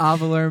Elena of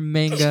Avalor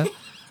manga.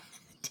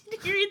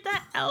 Did you read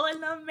that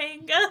Elena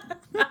manga?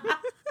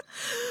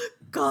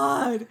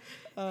 God.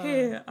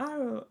 Hey, I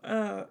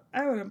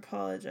would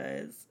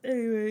apologize.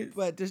 Anyways.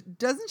 But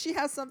doesn't she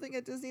have something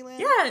at Disneyland?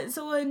 Yeah,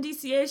 so in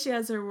DCA she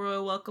has her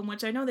royal welcome,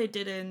 which I know they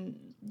did in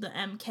the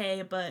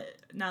MK, but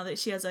now that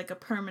she has like a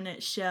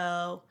permanent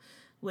show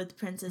with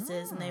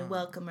princesses and they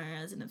welcome her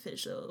as an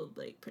official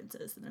like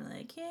princess, and they're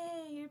like,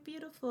 "Hey, you're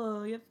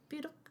beautiful. You have a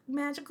beautiful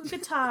magical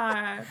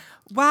guitar.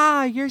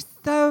 Wow, you're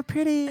so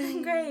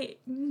pretty. Great,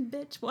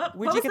 bitch. What?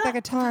 Where'd what you was get that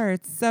guitar?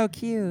 It's so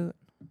cute.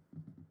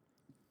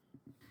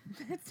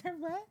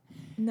 What?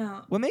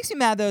 No. What makes me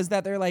mad though is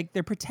that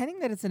they're pretending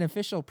that it's an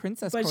official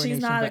princess But she's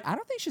coronation, not but I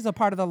don't think she's a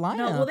part of the lineup.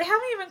 No, well, they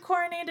haven't even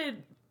coronated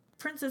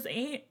Princess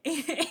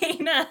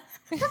Anna.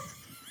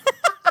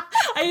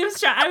 I was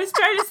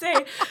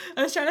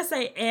trying to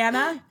say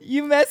Anna.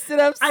 You messed it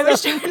up. I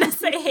was trying to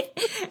say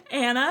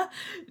Anna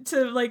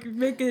to like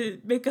make a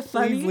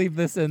funny. Please leave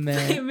this in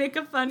there. Make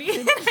a funny.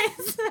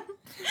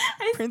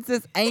 I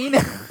Princess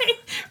Anna.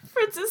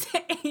 Princess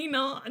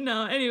Anal.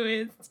 No,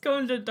 anyways, it's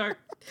going to dark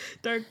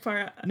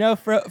part. No,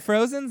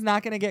 Frozen's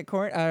not gonna get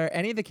or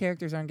any of the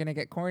characters aren't gonna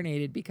get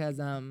coronated because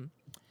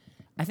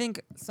I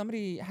think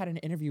somebody had an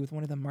interview with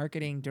one of the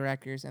marketing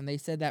directors and they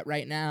said that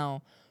right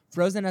now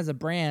Frozen as a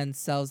brand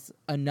sells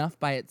enough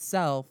by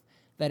itself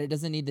that it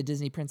doesn't need the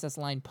Disney Princess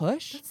line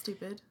push. That's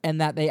stupid.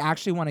 And that they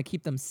actually want to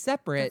keep them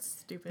separate. That's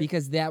stupid.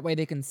 Because that way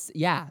they can, so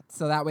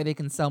that way they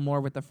can sell more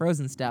with the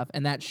Frozen stuff.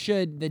 And that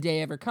should the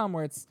day ever come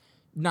where it's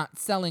not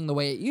selling the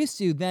way it used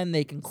to, then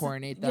they can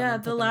coronate them. Yeah,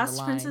 and the put them in last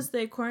line. princess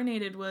they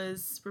coronated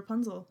was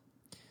Rapunzel.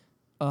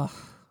 Ugh.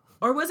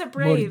 Or was it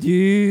Brave?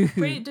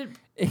 Mordieu.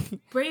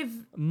 Brave.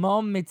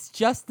 Mom, it's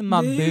just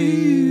my Boo.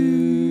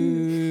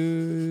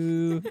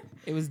 boo.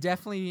 It was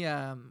definitely,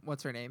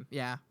 what's her name?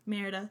 Yeah.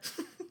 Merida.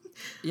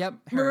 Yep.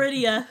 Her.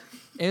 Meridia.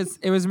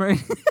 It was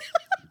Meridia.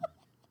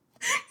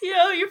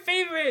 Your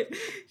favorite.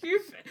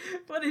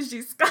 What is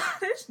she,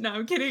 Scottish? No,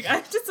 I'm kidding.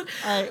 All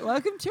right,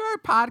 welcome to our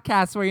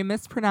podcast where you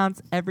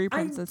mispronounce every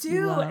princess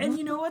you love. And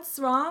you know what's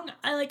wrong?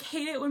 I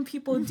hate it when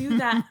people do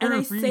that, and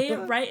I say it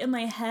right in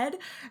my head,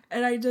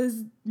 and I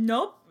just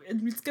nope.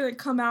 It's gonna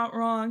come out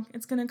wrong.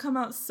 It's gonna come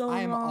out so wrong.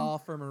 I am all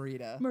for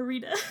Merida.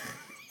 Merida.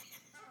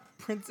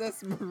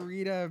 Princess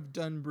Merida of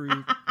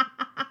Dunbrue.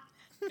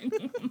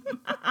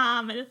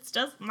 It's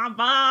just my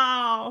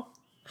ball.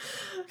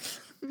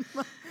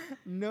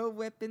 No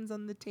weapons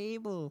on the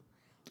table.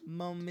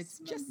 Mom, it's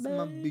just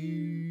my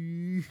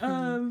boo.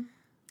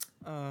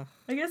 I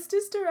guess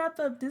just to wrap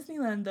up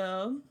Disneyland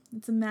though,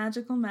 it's a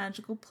magical,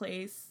 magical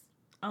place.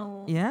 I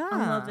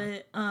love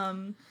it.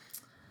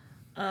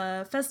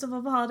 Festival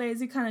of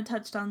Holidays, you kind of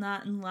touched on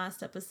that in the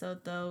last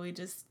episode though. You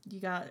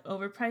got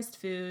overpriced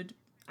food.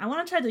 I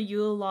want to try the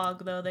Yule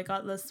log though. They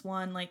got this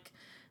one,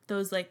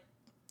 those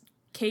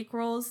cake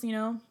rolls,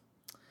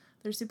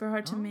 they're super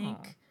hard to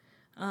make.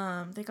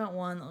 They got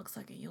one that looks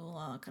like a Yule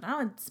log, and I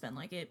would spend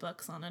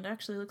 $8 on it. It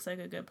actually looks like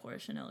a good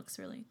portion. It looks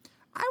really...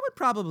 I would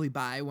probably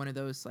buy one of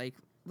those,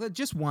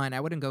 just one. I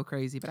wouldn't go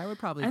crazy, but I would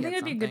probably I think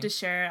it'd be good to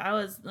share. I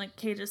was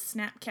okay, just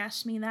snap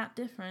cash me that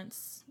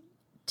difference.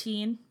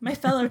 Teen. My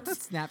fellow...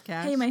 Snap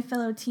cash? Hey, my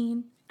fellow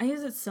teen. I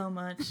use it so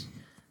much.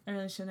 I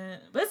really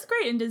shouldn't. But it's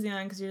great in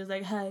Disneyland because you're just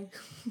like, hey,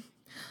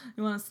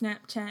 you want to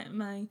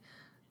Snapchat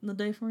the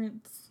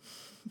difference?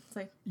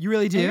 It's you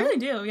really do? I really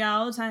do. Yeah,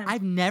 all the time.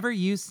 I've never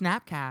used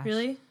Snapcash.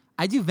 Really?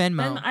 I do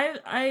Venmo.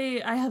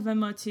 I have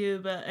Venmo too,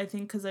 but I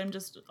think because I'm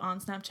just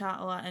on Snapchat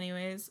a lot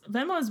anyways.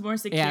 Venmo is more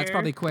secure. Yeah, it's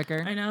probably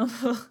quicker. I know.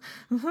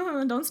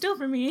 Don't steal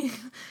from me.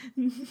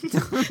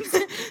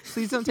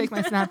 Please don't take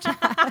my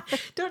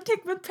Snapchat. Don't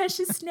take my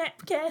precious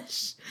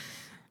Snapcash.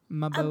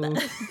 My boo.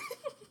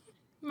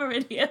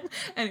 Meridian.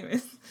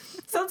 Anyways,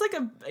 sounds like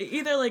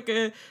either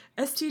a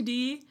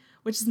STD,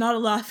 which is not a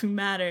laughing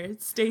matter.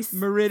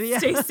 Meridian.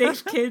 Stay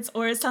safe, kids.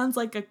 Or it sounds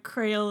like a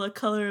Crayola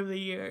color of the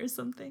year or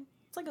something.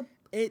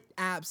 It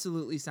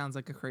absolutely sounds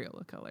like a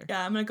Crayola color.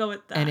 Yeah, I'm gonna go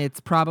with that. And it's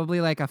probably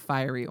a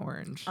fiery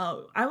orange.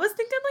 Oh, I was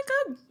thinking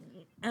a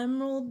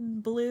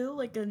emerald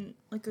blue, a good,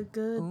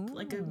 Ooh.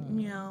 a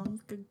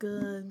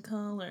good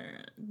color,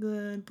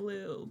 good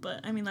blue.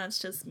 But I mean, that's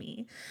just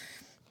me.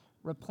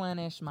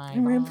 Replenish my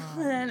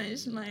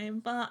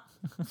bot.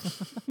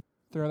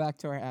 Throwback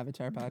to our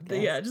Avatar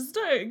podcast. Yeah, just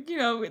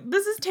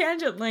this is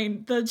Tangent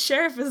Lane. The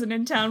sheriff isn't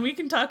in town. We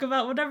can talk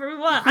about whatever we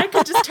want. I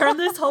could just turn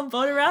this whole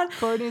boat around.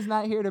 Courtney's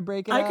not here to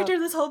break it up. I could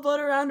turn this whole boat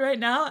around right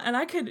now, and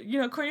I could,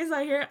 Courtney's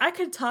not here. I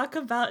could talk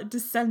about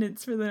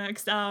Descendants for the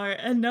next hour,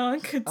 and no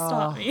one could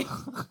stop me.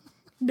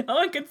 No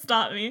one could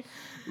stop me.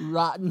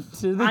 Rotten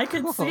to the I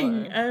could core.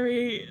 sing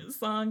every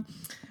song.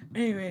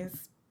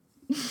 Anyways.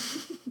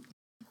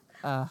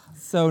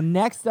 So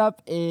next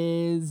up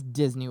is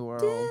Disney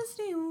World.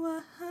 Disney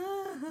World.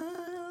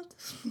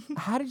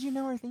 How did you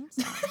know our theme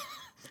song?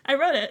 I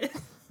wrote it.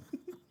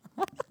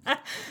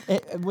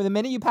 The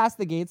minute you pass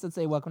the gates that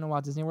say "Welcome to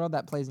Walt Disney World,"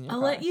 that plays in your car.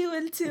 I'll let you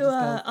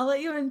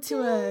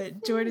into a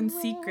Jordan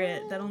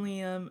secret that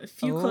only a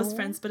few close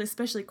friends, but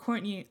especially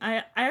Courtney.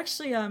 I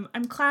actually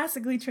I'm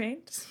classically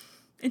trained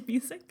in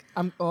music.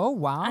 Oh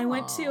wow! I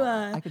went to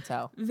I could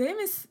tell.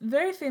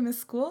 Very famous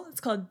school.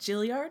 It's called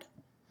Juilliard.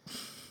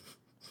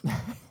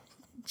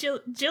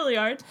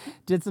 Juilliard.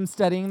 Did some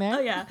studying there.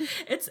 Oh yeah,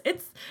 it's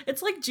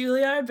like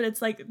Juilliard, but it's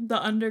the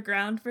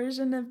underground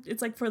version of.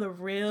 It's for the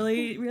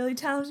really really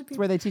talented people. It's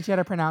where they teach you how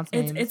to pronounce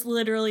names. It's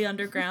literally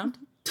underground.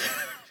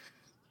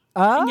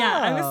 Oh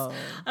yeah,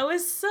 I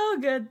was so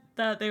good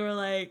that they were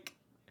like,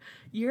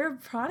 "You're a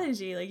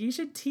prodigy. You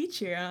should teach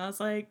here." And I was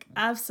like,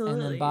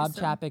 "Absolutely." And then Bob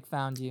Chapek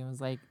found you and was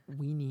like,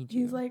 "We need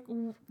you." He's like,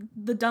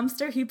 the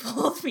dumpster he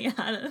pulled me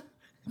out of.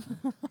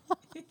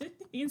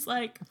 He's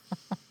like.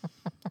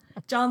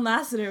 John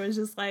Lasseter was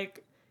just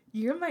like,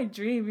 "You're my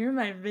dream, you're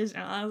my vision."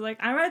 I was like,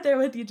 "I'm right there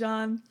with you,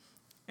 John,"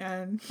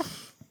 and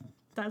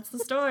that's the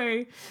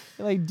story.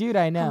 You're like, dude,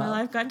 I know. My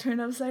life got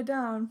turned upside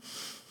down,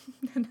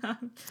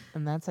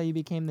 and that's how you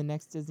became the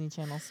next Disney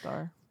Channel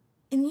star.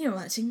 And you're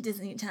watching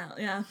Disney Channel,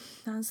 yeah,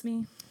 that was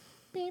me.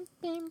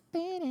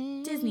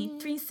 Disney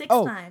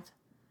 365.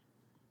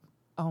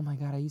 Oh my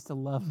god, I used to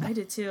love that. I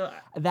did too.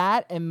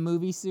 That and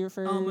Movie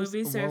Surfers. Oh,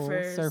 Movie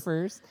Surfers.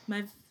 Surfers.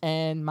 My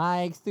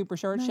Mike's Super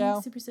Short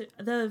Show.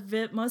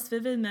 The most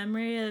vivid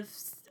memory of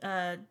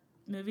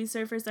Movie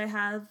Surfers I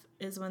have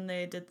is when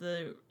they did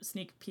the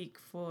sneak peek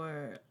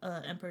for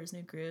Emperor's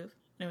New Groove.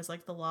 And it was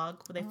the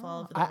log where they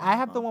fall over the I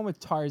have the waterfall. one with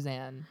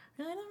Tarzan.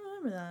 Really? I don't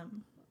remember that.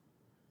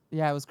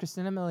 Yeah, it was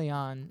Christina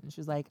Milian. And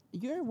she was like,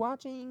 "You're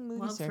watching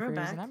Movie Well, Surfers,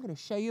 throwback. and I'm going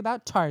to show you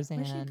about Tarzan."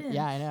 Where's she been?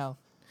 Yeah, I know.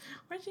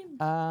 Where'd you?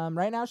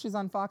 Right now she's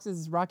on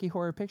Fox's Rocky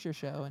Horror Picture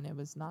Show, and it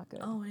was not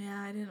good. Oh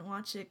yeah, I didn't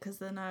watch it because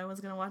then I was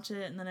gonna watch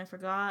it and then I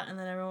forgot and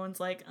then everyone's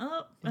like,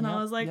 oh, and Yep,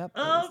 I was like, yep,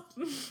 oh.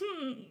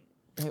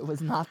 It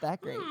was not that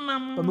great.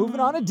 But moving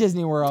on to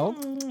Disney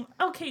World,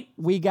 Okay.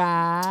 we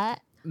got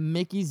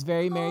Mickey's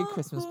Very Merry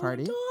Christmas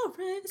Party.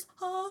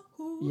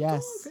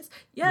 Yes.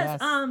 Yes.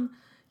 Yes.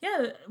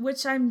 Yeah,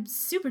 which I'm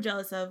super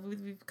jealous of.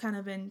 We've kind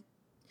of been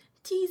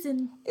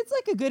teasing. It's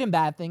like a good and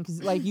bad thing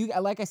because,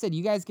 like I said,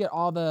 you guys get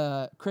all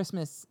the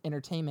Christmas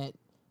entertainment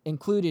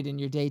included in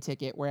your day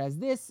ticket, whereas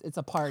this, it's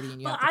a party and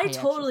you have to pay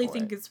extra totally for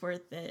think it. it's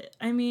worth it.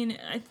 I mean,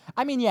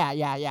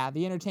 Yeah.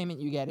 The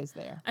entertainment you get is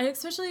there. I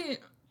especially,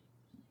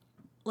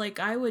 like,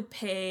 I would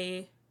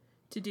pay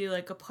to do,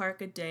 like, a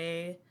park a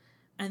day,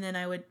 and then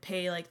I would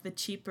pay, like, the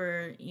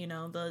cheaper, you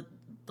know, the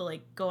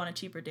like, go on a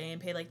cheaper day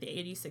and pay, like, the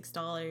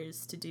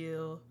 $86 to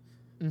do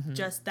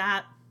just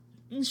that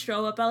and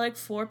show up at, like,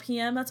 4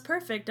 p.m. That's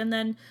perfect. And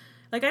then,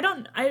 like,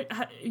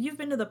 you've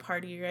been to the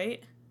party,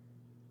 right?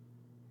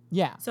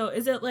 Yeah. So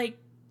is it, like,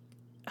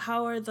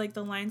 how are, like,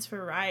 the lines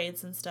for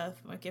rides and stuff?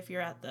 Like, if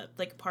you're at the,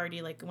 like,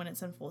 party, like, when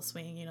it's in full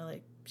swing, you know,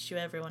 like, shoot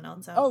everyone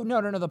else out. Oh,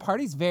 no. The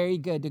party's very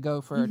good to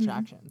go for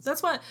attractions.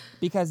 That's what...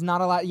 Because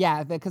not a lot...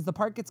 Yeah, because the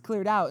park gets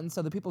cleared out, and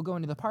so the people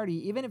going to the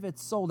party, even if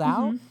it's sold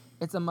out,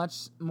 it's a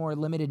much more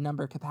limited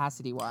number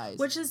capacity-wise.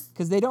 Which is...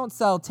 Because they don't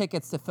sell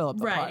tickets to fill up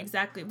the park. Right,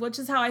 exactly. Which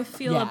is how I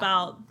feel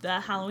about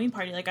the Halloween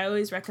party. Like, I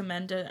always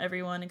recommend to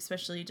everyone,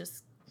 especially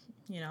just,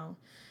 you know...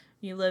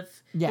 You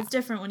live... Yeah. It's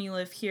different when you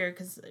live here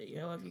because, you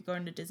know, if you go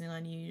into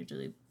Disneyland, you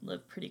usually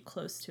live pretty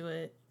close to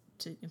it.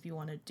 If you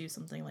want to do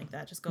something like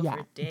that, just go for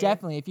a day.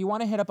 Definitely. If you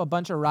want to hit up a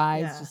bunch of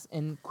rides just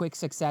in quick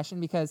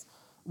succession, because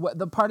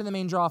the part of the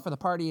main draw for the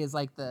party is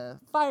like the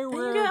fireworks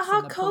and you get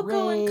hot and the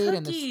cocoa and parade cookies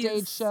and the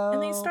stage show.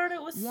 And they start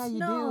it with you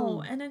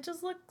snow. do. And it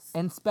just looks...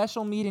 And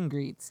special meet and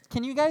greets.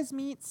 Can you guys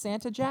meet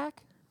Santa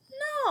Jack?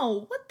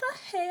 No. What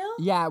the hell?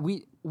 Yeah,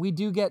 we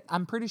do get...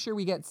 I'm pretty sure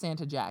we get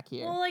Santa Jack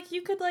here. Well, like,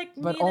 you could, like,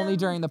 but meet only him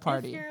during the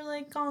party. if you're,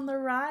 like, on the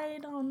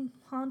ride on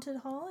Haunted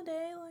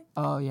Holiday. Like,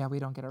 oh, yeah, we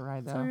don't get a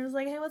ride, though. so it was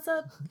like, hey, what's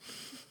up?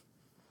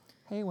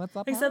 Hey, what's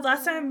up? Except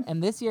last time...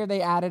 And this year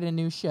they added a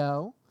new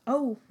show.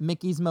 Oh.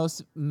 Mickey's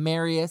Most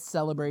Merriest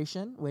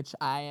Celebration, which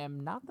I am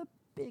not the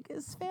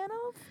biggest fan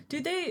of.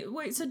 Did they...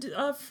 Wait, so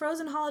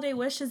Frozen Holiday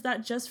Wish, is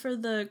that just for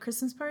the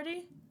Christmas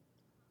party?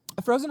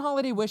 Frozen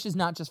Holiday Wish is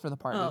not just for the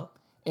party. Oh.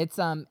 It's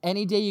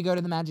any day you go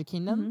to the Magic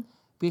Kingdom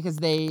because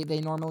they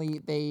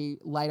normally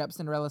light up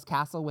Cinderella's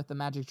castle with the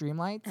Magic Dream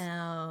Lights.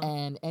 Oh.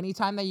 And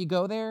anytime that you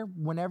go there,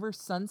 whenever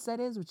sunset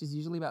is, which is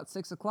usually about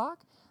 6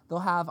 o'clock, they'll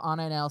have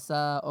Anna and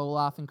Elsa,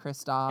 Olaf and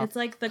Kristoff. It's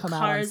like the come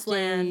out on Cars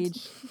Land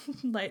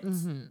stage.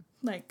 lights.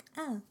 Like,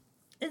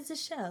 it's a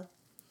show.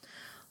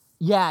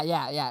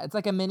 Yeah. It's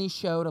like a mini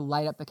show to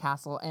light up the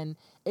castle. And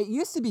it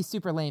used to be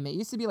super lame. It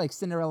used to be like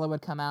Cinderella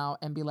would come out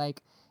and be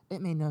like,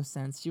 it made no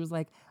sense. She was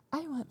like, I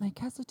want my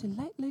castle to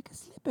light like a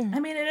slipper. I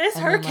mean, it is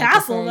and her then,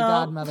 castle, the fairy though.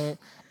 Godmother.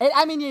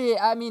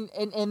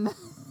 In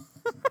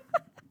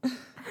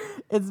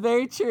it's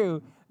very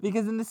true.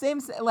 Because in the same,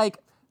 like,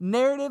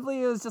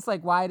 narratively, it was just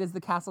like, why does the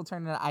castle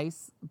turn into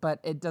ice? But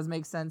it does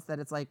make sense that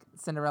it's like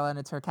Cinderella and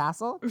it's her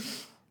castle.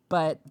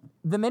 But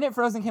the minute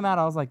Frozen came out,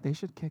 I was like, they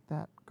should kick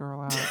that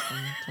girl out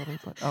and totally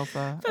put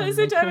Elsa. But at the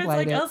same time, it's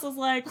like Elsa's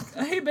like,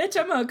 hey, bitch,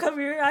 I'm going to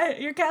cover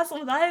your castle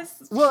with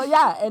ice. Well,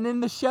 yeah. And in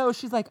the show,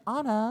 she's like,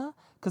 Anna.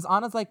 Because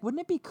Anna's like,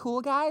 wouldn't it be cool,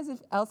 guys, if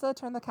Elsa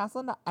turned the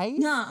castle into ice?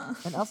 Nah.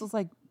 And Elsa's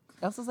like,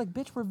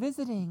 bitch, we're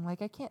visiting.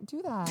 Like, I can't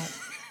do that.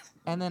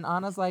 And then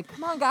Anna's like,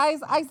 come on, guys,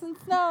 ice and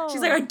snow.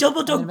 She's like, I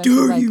double don't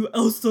dare you,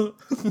 Elsa.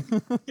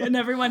 And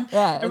everyone,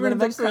 yeah, and everyone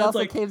then eventually in the crowd's Elsa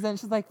like, caves in.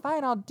 She's like,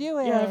 fine, I'll do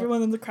it. Yeah,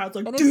 everyone in the crowd's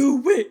like, and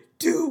do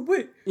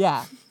it.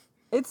 Yeah.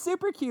 It's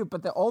super cute,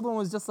 but the old one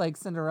was just like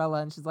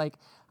Cinderella, and she's like,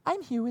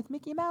 I'm here with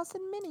Mickey Mouse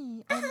and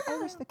Minnie, and I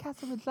wish the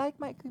castle would light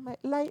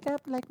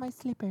up like my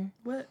slipper.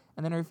 What?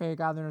 And then her fairy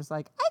godmother's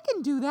like, I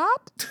can do that.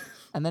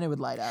 And then it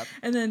would light up.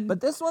 And then, but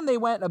this one, they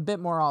went a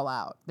bit more all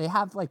out. They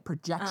have like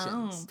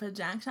projections. Oh,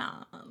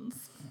 projections.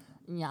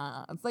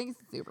 Yeah, it's like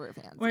super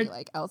fancy.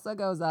 Like Elsa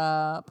goes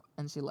up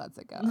and she lets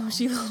it go. No,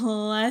 she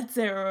lets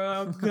it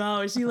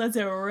go. She lets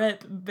it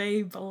rip,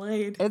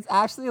 Beyblade. It's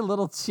actually a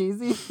little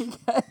cheesy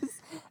because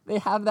they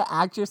have the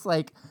actress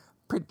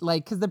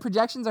because the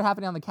projections are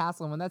happening on the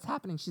castle, and when that's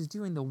happening, she's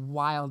doing the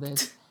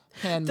wildest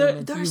hand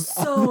movements They're you've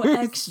so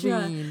ever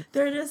extra. seen.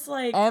 They're just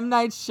like M.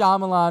 Night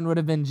Shyamalan would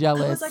have been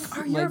jealous. I was like,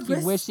 are your he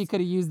wrists... wished he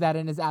could have used that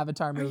in his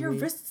Avatar movie. Are your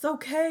wrists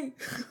okay?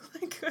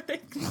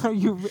 Are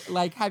you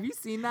like? Have you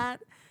seen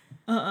that?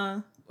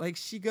 Like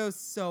she goes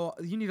so.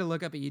 You need to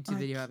look up a YouTube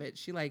video of it.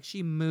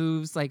 She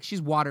moves like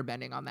she's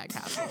waterbending on that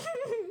castle,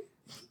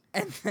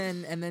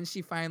 and then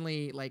she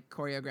finally like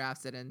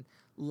choreographs it and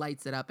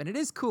lights it up, and it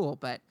is cool.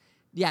 But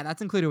yeah,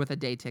 that's included with a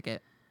day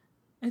ticket.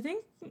 I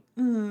think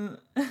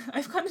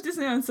I've gone to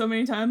Disneyland so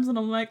many times, and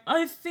I'm like,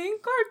 I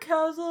think our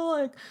castle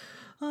it's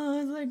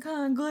like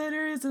kind of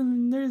glitters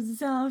and there's a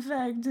sound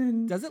effect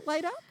and does it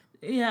light up?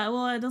 Yeah,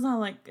 well, it doesn't have,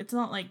 like, it's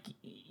not like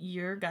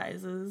your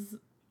guys's.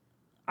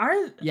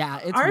 Ours,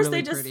 It's ours really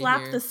they just pretty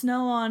slap here. the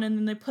snow on, and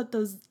then they put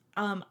those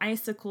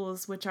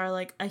icicles, which are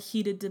like a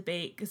heated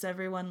debate because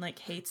everyone like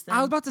hates them. I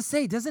was about to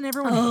say, doesn't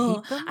everyone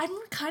hate them? I'm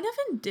kind of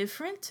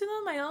indifferent to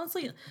them. I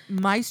honestly,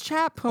 Mice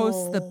Chat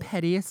posts the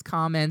pettiest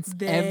comments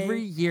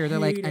every year. They're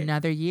like, hate it.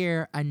 another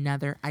year,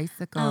 another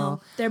icicle.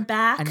 Oh, they're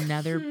back.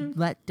 Another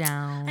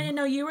letdown. I didn't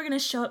know you were gonna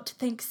show up to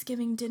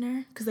Thanksgiving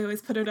dinner because they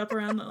always put it up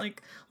around the,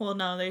 like. Well,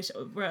 no,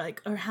 we're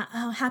like, or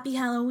Happy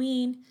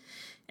Halloween.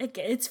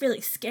 It's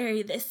really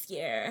scary this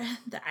year.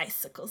 The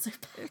icicles are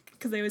back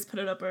because they always put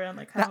it up around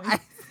like Halloween.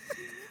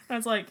 I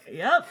was like,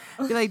 yep.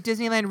 Be like,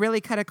 Disneyland really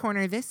cut a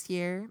corner this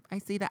year. I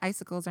see the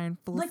icicles are in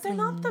full Like, swing.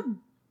 they're not the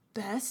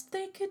best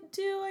they could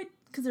do,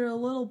 because they're a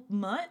little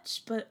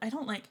much, but I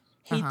don't, like,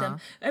 hate them.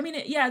 I mean,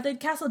 the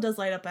castle does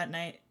light up at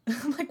night.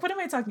 I'm like, what am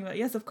I talking about?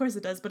 Yes, of course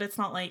it does, but it's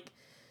not like,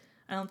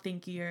 I don't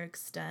think your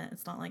extent,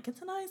 it's not like,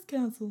 it's an ice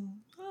castle.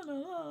 La, la,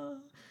 la.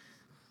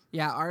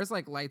 Yeah, ours,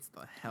 like, lights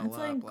the hell It's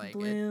up. like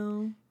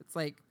blue. It's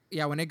like,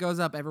 yeah, when it goes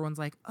up, everyone's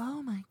like,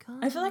 oh my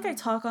God. I feel like I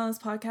talk on this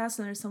podcast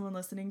and there's someone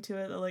listening to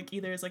it that, like,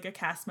 either is, like, a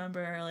cast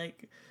member or,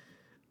 like,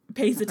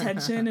 pays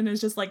attention and is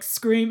just, like,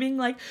 screaming,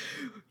 like,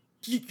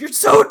 you're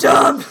so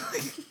dumb!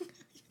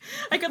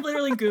 I could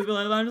literally Google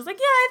it and I'm just like,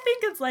 yeah, I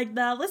think it's like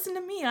that. Listen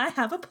to me. I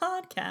have a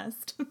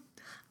podcast.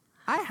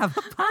 I have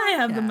a podcast. I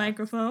have the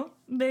microphone.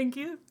 Thank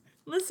you.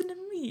 Listen to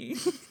me.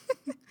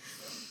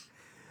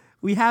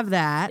 We have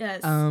that.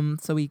 Yes.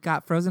 So we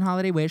got Frozen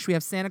Holiday Wish. We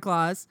have Santa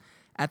Claus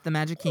at the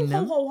Magic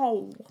Kingdom. Ho, ho,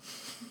 ho.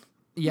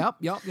 Yep.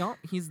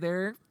 He's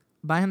there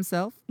by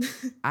himself.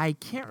 I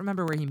can't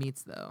remember where he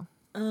meets though.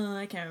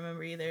 I can't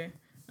remember either.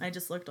 I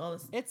just looked all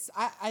this. It's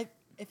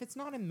if it's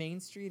not in Main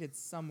Street, it's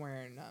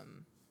somewhere in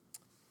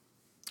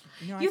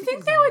You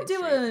think they would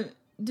do a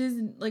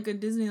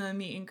Disneyland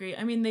meet and greet?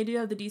 I mean, they do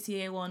have the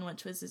DCA one,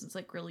 which was just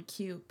like really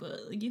cute.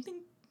 But like, do you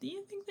think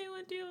they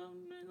would do a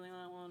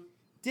Disneyland one?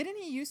 Didn't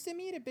he used to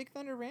meet at Big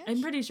Thunder Ranch? I'm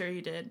pretty sure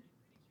he did.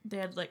 They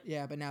had like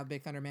but now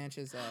Big Thunder Ranch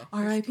is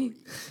R.I.P.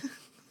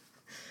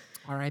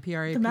 R.I.P.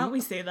 The amount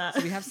we say that.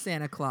 So we have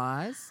Santa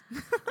Claus.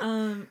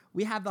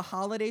 We have the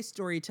holiday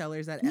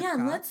storytellers at Epcot. Yeah,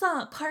 let's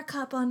park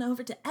hop on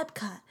over to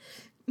Epcot.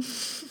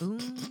 Ooh,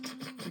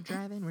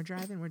 we're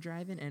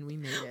driving, and we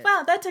made it.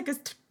 Wow, that took us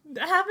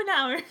half an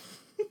hour.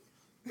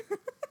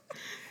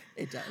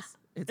 It does.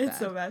 It's bad.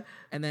 so bad.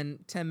 And then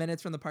 10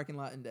 minutes from the parking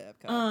lot into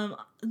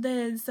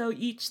Epcot. So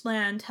each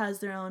land has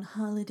their own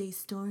holiday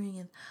story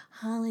and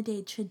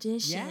holiday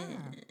traditions. Yeah.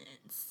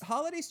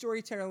 Holiday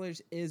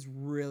Storytellers is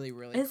really,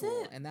 really Is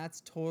cool. it? And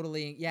that's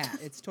totally,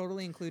 it's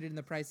totally included in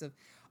the price of,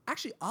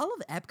 actually, all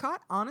of Epcot,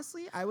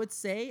 honestly, I would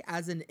say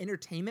as an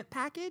entertainment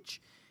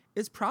package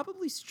is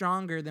probably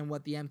stronger than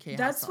what the MK has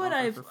That's to what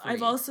offer for free.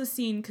 I've also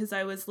seen because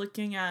I was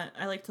looking at,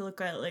 I like to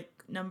look at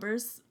like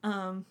numbers.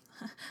 I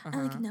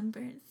like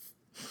numbers.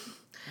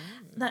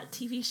 That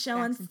TV show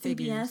on Facts and CBS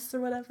figures.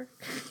 or whatever.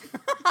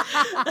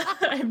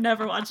 I've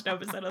never watched an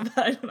episode of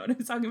that. I don't know what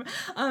I'm talking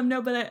about.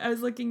 No, but I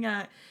was looking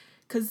at,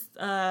 because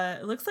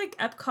it looks like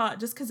Epcot,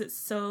 just because it's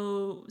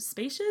so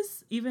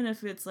spacious, even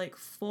if it's like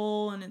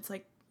full and it's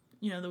like,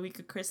 the week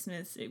of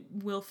Christmas, it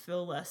will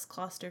feel less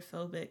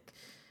claustrophobic.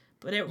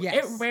 But it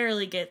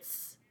rarely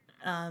gets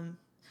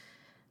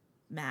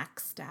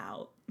maxed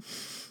out.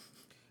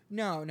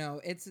 No,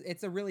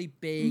 it's a really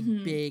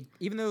big.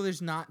 Even though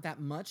there's not that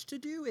much to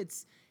do,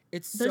 it's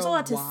There's so a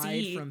lot to wide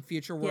see. from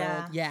Future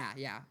World.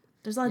 Yeah.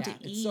 There's a lot to eat.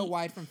 It's so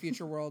wide from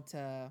Future World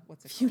to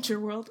what's it called? Future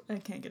World? I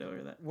can't get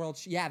over that.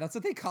 That's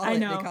what they call I it.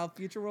 know. They call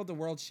Future World the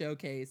World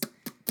Showcase.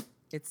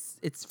 It's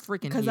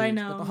freaking huge. Because I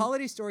know. But the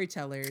Holiday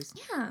Storytellers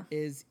Yeah.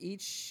 is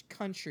each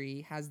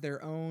country has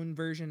their own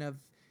version of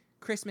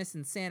Christmas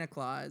and Santa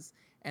Claus,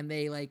 and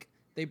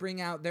they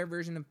bring out their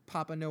version of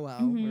Papa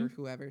Noel or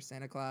whoever,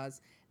 Santa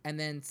Claus, and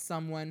then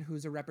someone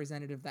who's a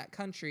representative of that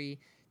country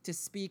to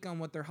speak on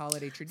what their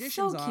holiday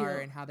traditions are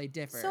and how they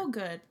differ. So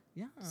good.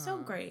 Yeah. So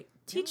great.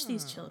 Teach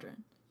these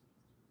children.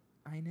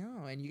 I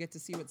know, and you get to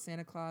see what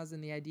Santa Claus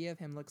and the idea of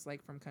him looks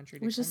like from country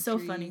to Which country. is so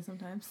funny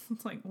sometimes.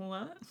 It's like,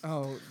 what?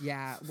 Oh,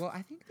 yeah. Well,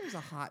 I think there's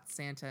a hot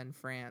Santa in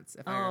France,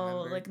 if I remember.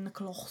 Oh, like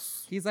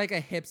Nicolas. He's like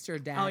a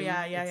hipster daddy. Oh,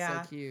 yeah.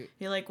 It's so cute.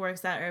 He like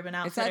works at Urban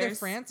Outfitters. It's either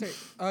France or...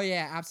 Oh,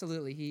 yeah,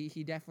 absolutely.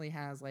 He definitely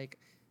has like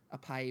a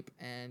pipe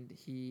and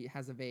he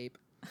has a vape.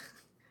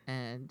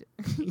 And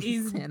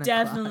he's Santa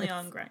definitely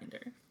Claus. on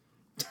Grindr.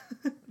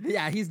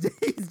 Yeah, he's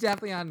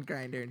definitely on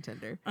Grindr and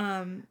Tinder.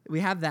 We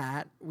have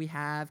that. We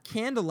have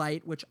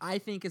Candlelight, which I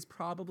think is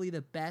probably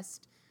the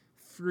best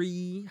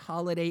free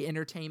holiday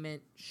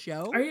entertainment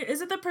show.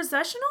 Is it the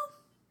processional?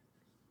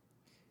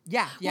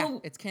 Yeah,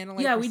 Well, it's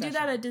Candlelight. Yeah, we do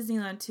Processional. that at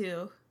Disneyland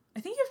too. I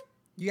think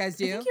You guys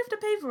do? I think you have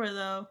to pay for it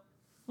though.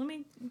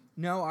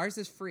 No, ours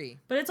is free.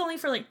 But it's only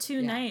for like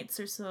 2 nights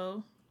or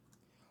so.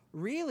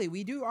 Really?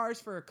 We do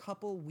ours for a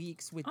couple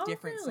weeks with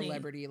different really?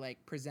 celebrity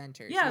like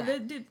presenters. Yeah,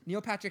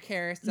 Neil Patrick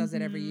Harris does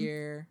it every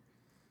year.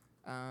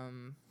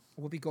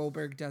 Whoopi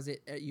Goldberg does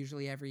it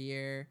usually every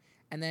year.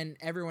 And then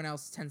everyone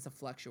else tends to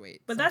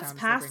fluctuate. But Sometimes that's they'll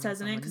past, bring in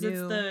hasn't it? Because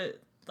someone it's new.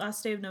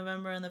 last day of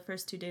November and the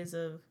first 2 days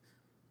of,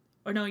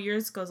 or no,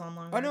 yours goes on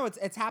longer. Oh no,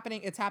 it's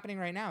happening. It's happening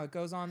right now. It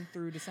goes on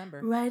through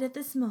December. Right at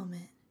this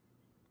moment.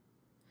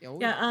 Oh,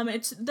 Yeah,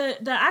 it's the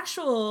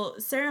actual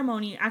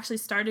ceremony actually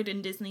started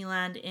in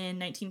Disneyland in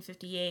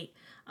 1958.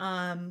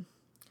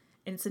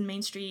 It's in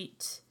Main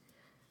Street,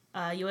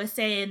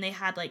 USA, and they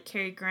had like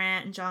Cary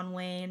Grant and John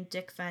Wayne,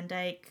 Dick Van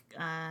Dyke,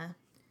 and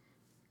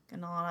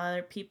a lot of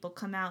other people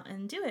come out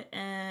and do it.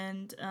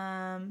 And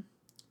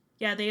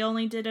yeah, they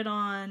only did it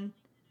on.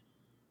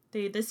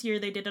 This year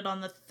they did it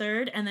on the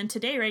 3rd, and then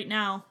today, right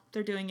now,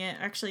 they're doing it.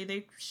 Actually,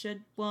 they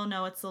should. Well,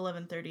 no, it's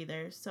 11:30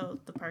 there, so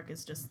the park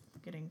is just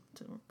getting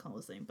to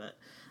closing. But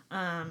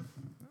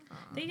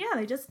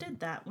they just did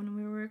that when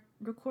we were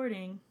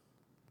recording.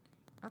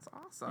 That's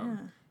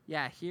awesome.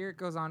 Yeah, here it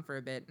goes on for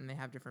a bit, and they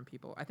have different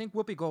people. I think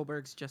Whoopi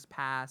Goldberg's just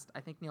passed. I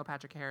think Neil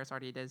Patrick Harris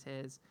already does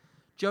his.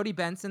 Jodie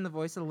Benson, the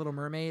voice of the Little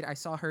Mermaid, I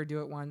saw her do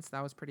it once.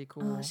 That was pretty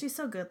cool. Oh, she's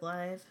so good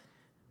live.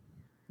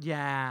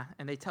 Yeah,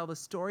 and they tell the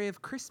story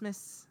of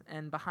Christmas,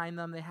 and behind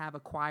them they have a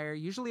choir,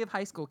 usually of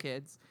high school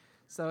kids.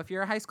 So if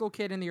you're a high school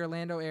kid in the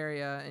Orlando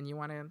area and you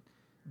want to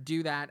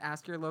do that,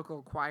 ask your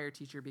local choir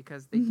teacher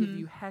because they give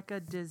you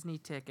hecka Disney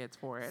tickets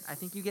for it. I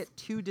think you get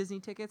 2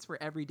 Disney tickets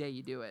for every day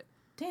you do it.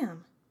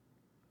 Damn.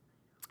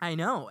 I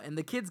know, and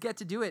the kids get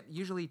to do it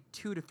usually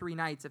 2 to 3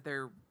 nights if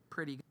they're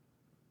pretty good.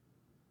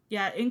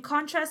 Yeah, in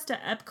contrast to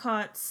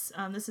Epcot's,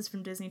 this is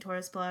from Disney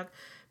Tourist Blog,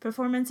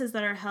 performances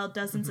that are held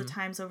dozens of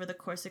times over the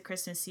course of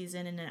Christmas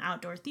season in an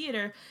outdoor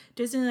theater,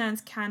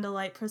 Disneyland's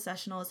Candlelight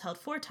Processional is held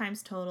 4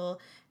 times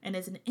total and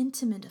is an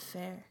intimate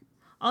affair.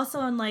 Also,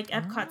 unlike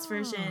Epcot's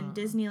version,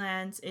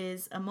 Disneyland's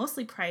is a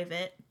mostly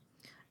private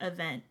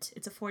event.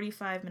 It's a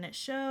 45-minute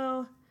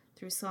show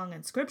through song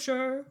and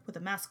scripture with a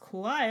mass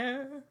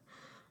choir.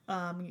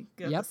 You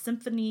got the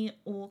symphony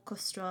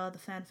orchestra, the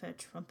fanfare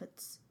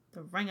trumpets,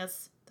 the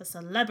ringers, the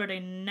celebrity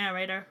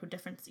narrator who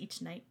differs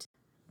each night.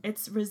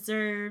 It's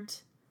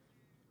reserved.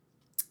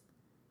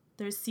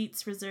 There's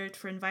seats reserved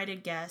for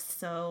invited guests,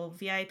 so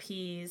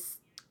VIPs,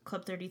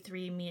 Club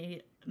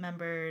 33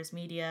 members,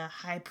 media,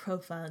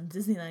 high-profile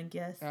Disneyland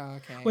guests. Oh,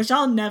 okay. Which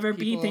I'll never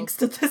be thanks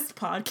to this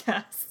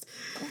podcast.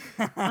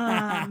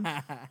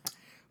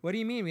 What do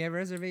you mean? We have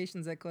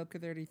reservations at Club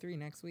 33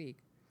 next week.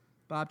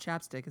 Bob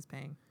Chapstick is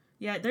paying.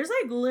 Yeah, there's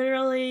like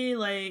literally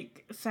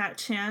like fat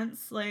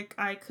chance like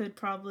I could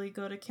probably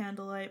go to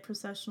Candlelight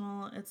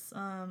Processional. It's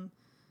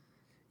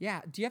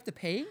Yeah, do you have to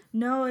pay?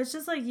 No, it's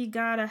just like you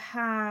gotta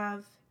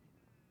have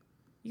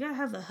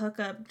the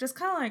hookup, just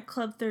kind of like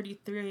Club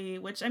 33,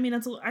 which I mean,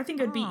 I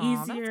think it'd be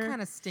easier. That's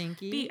kind of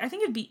stinky. I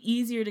think it'd be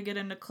easier to get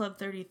into Club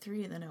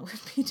 33 than it would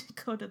be to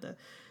go to the.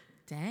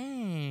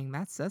 Dang,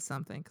 that says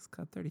something because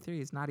Club 33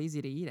 is not easy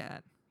to eat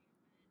at.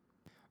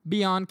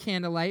 Beyond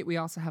Candlelight, we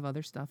also have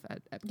other stuff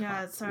at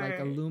Yeah, sorry. like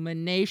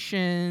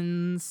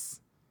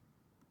Illuminations.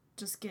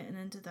 Just getting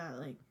into that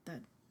like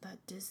that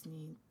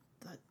Disney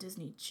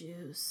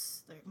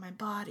juice that my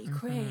body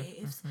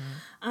craves.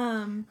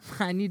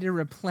 I need to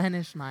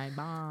replenish my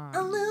body.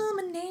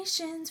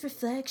 Illuminations,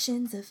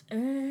 reflections of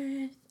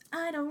Earth.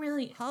 I don't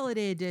really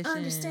Holiday edition.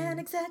 understand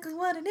exactly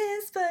what it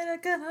is, but I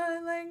got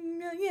like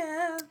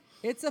yeah.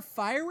 It's a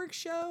fireworks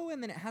show,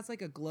 and then it has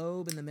like a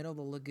globe in the middle of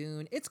the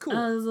lagoon. It's cool.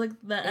 It's like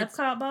the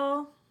Epcot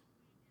ball.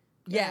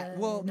 Yeah,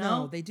 well,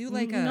 no, they do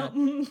like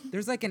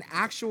there's like an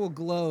actual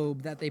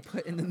globe that they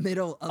put in the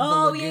middle of the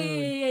lagoon.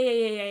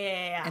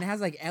 Yeah. And it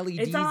has like LEDs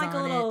it's on like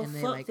a little it, and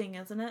float they like thing,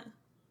 isn't it?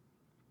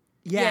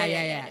 Yeah.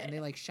 And they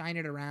like shine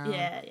it around.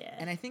 Yeah.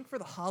 And I think for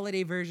the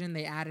holiday version,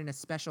 they add in a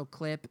special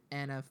clip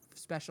and a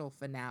special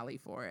finale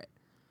for it.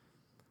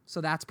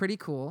 So that's pretty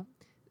cool,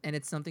 and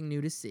it's something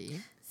new to see.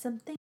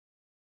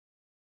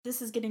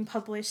 This is getting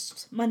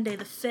published Monday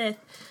the 5th.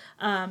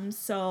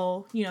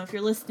 So, if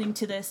you're listening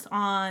to this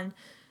on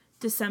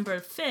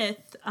December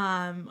 5th,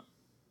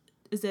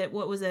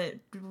 what was it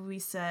we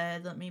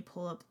said? Let me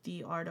pull up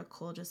the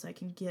article just so I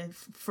can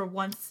give for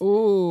once.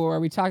 Oh,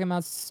 are we talking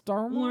about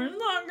Star Wars? We're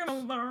not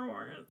going to Star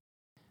Wars.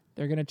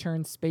 They're going to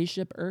turn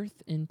Spaceship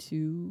Earth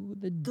into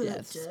the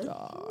Death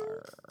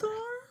Star.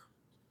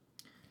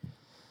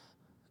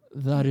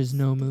 That is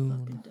no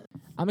moon.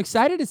 I'm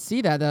excited to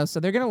see that, though. So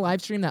they're going to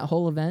live stream that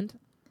whole event?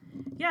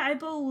 Yeah, I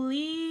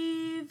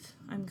believe.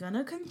 I'm going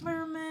to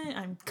confirm it.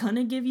 I'm going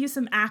to give you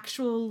some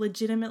actual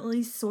legitimately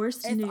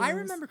sourced news. If I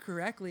remember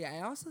correctly, I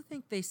also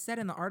think they said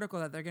in the article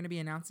that they're going to be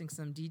announcing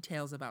some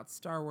details about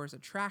Star Wars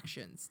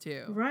attractions,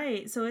 too.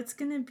 Right. So it's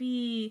going to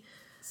be...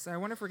 So I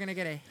wonder if we're going to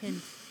get a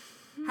hint.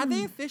 Have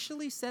they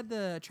officially said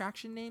the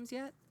attraction names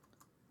yet?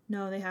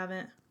 No, they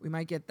haven't. We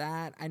might get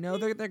that. I know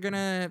they're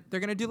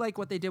gonna do like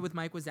what they did with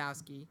Mike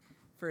Wazowski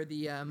for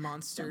the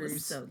Monsters. That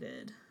was so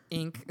good.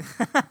 Inc.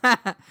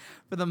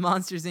 for the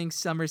Monsters Inc.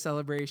 Summer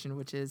Celebration,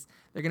 which is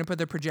they're gonna put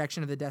the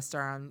projection of the Death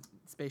Star on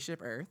Spaceship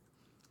Earth,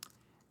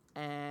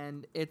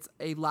 and it's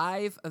a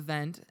live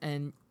event.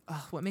 And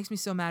what makes me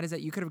so mad is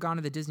that you could have gone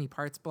to the Disney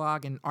Parts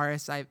blog and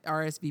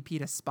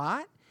RSVP'd a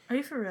spot. Are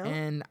you for real?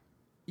 And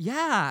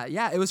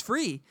yeah, it was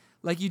free.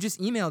 Like you just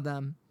emailed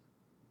them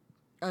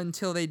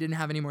until they didn't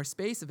have any more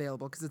space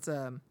available because it's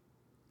a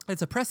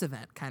it's a press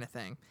event kind of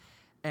thing.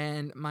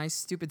 And my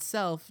stupid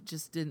self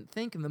just didn't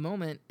think in the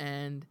moment,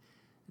 and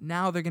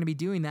now they're going to be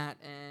doing that,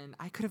 and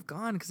I could have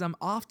gone because I'm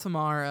off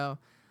tomorrow,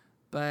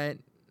 but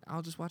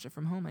I'll just watch it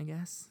from home, I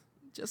guess.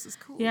 Just as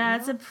cool. Yeah, you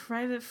it's know? a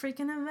private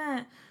freaking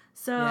event.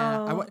 So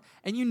Yeah,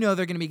 and they're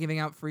going to be giving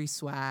out free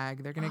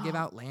swag. They're going to give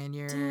out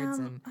lanyards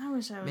and I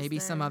wish I was maybe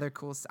there. some other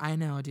cool. I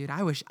know, dude.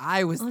 I wish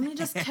I was. Let me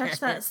just catch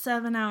that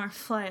 7-hour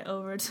flight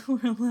over to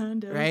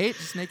Orlando. Right?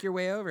 Just make your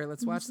way over.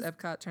 Let's watch the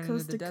Epcot turn into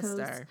Coast the to Death coast.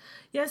 Star.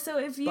 Yeah, so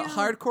if you But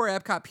hardcore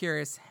Epcot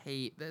purists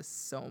hate this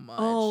so much.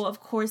 Oh, of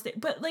course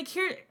but like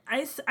here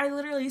I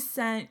literally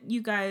sent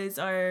you guys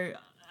our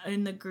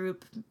in the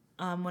group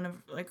one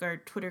of like our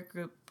Twitter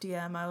group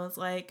DM. I was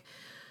like,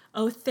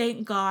 oh,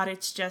 thank God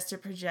it's just a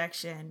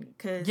projection,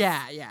 because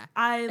Yeah.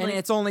 and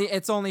it's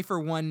only for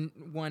one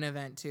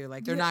event too.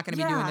 Like they're not going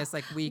to be doing this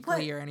like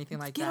weekly or anything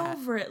like get that. Get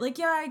over it. Like,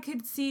 yeah, I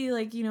could see,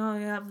 like, you know,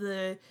 you have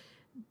the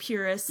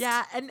purist.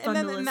 Yeah, and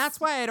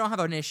that's why I don't have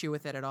an issue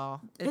with it at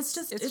all. It's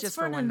just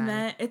for one an event.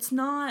 night. It's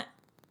not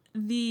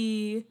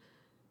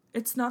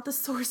the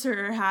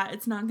sorcerer hat.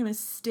 It's not gonna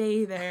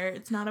stay there.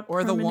 It's not a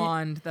or permanent... the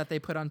wand that they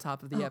put on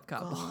top of the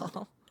Epcot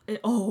ball.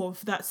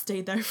 If that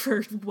stayed there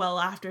for well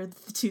after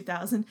the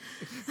 2000.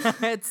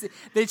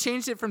 They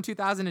changed it from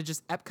 2000 to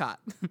just Epcot.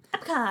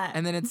 Epcot.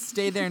 And then it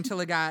stayed there until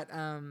it got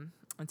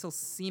until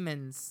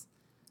Siemens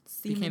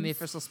became the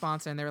official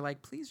sponsor, and they were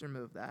like, please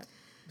remove that.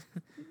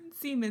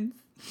 Siemens.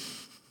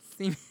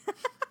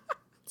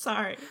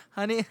 Sorry.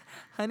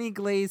 Honey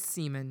glazed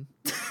semen.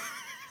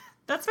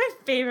 That's my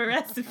favorite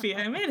recipe.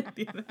 I made it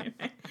the other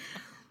day.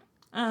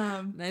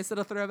 Nice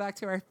little throwback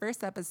to our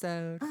first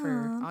episode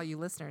for all you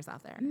listeners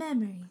out there.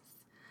 Memories.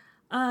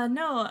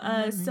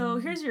 So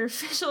here's your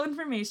official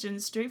information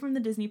straight from the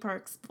Disney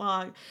Parks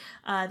blog.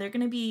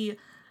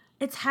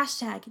 It's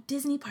hashtag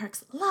Disney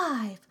Parks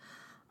Live.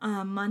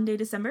 Monday,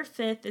 December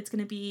 5th, it's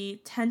going to be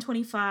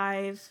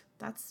 10:25.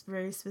 That's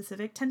very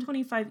specific.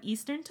 10:25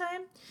 Eastern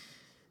time.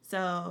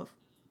 So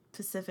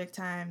Pacific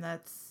time,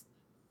 that's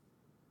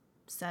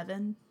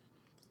 7:30,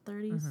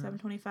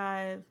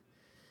 7:25.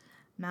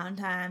 Mountain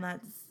time,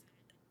 that's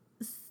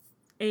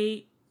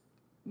 8.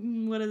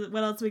 What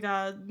else we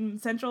got?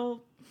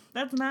 Central,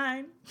 that's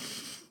 9.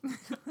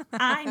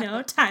 I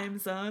know time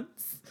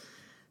zones.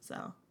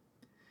 So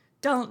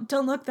don't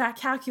look that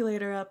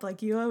calculator up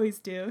like you always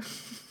do.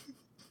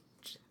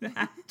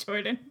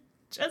 Jordan,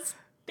 just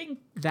think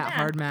that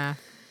hard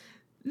math.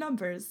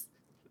 Numbers.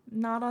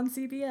 Not on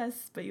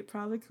CBS, but you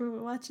probably could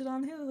watch it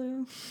on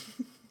Hulu.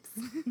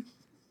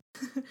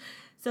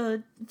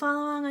 So follow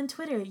along on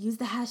Twitter. Use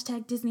the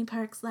hashtag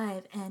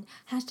DisneyParksLive and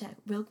hashtag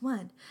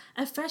Rogue1.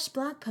 A fresh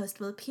blog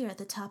post will appear at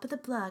the top of the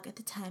blog at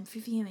the time for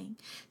viewing.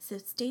 So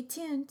stay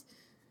tuned.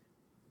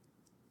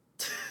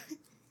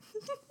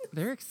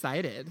 They're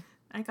excited.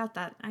 I got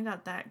that.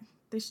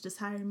 They should just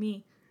hire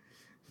me.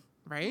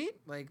 Right?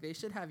 Like, they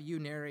should have you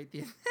narrate the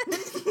event.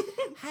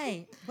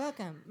 Hi,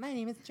 welcome. My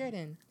name is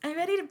Jordan. Are you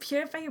ready to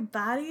purify your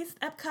bodies,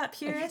 Epcot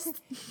purists?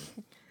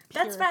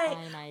 That's right.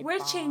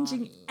 We're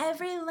changing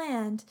every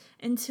land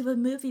into a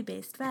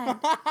movie-based ride.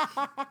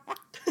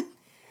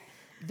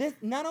 This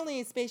not only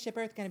is Spaceship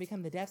Earth going to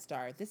become the Death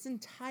Star, this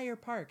entire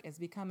park is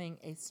becoming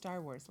a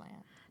Star Wars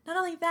land. Not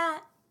only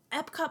that,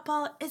 Epcot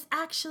Ball is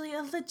actually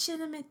a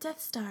legitimate Death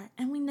Star,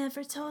 and we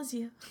never told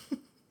you.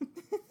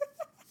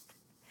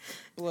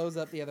 Blows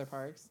up the other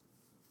parks.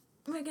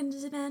 We're going to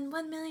demand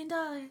 $1 million,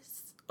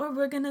 or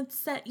we're going to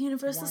set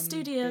Universal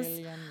Studios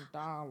 $1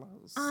 billion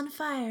on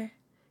fire.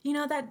 You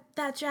know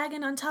that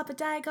dragon on top of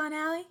Diagon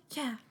Alley?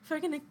 Yeah, we're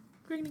gonna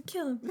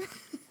kill him.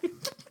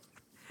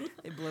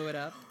 They blow it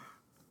up.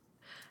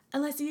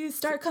 Unless you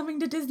start coming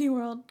to Disney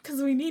World,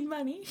 because we need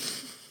money.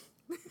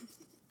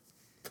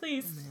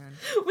 Please. Oh, man.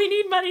 We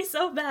need money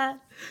so bad.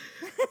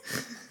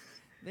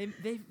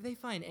 They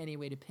find any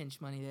way to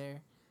pinch money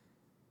there.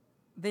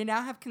 They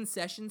now have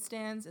concession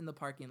stands in the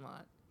parking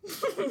lot.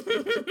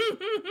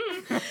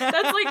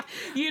 That's like,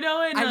 you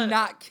know, I'm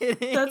not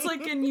kidding. That's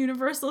like in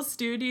Universal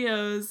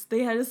Studios, they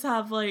just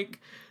have like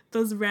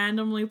those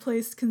randomly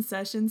placed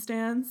concession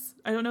stands.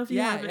 I don't know if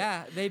you have it.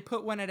 Yeah, they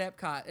put one at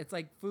Epcot. It's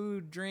like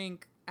food,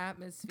 drink,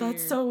 atmosphere.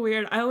 That's so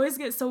weird. I always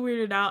get so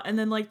weirded out, and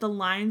then like the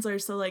lines are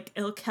so like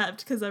ill kept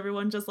because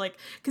everyone just like,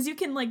 because you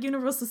can like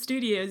Universal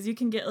Studios, you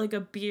can get like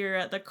a beer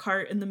at the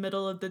cart in the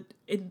middle of the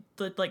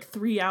like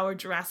 3-hour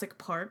Jurassic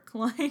Park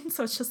line.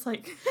 So it's just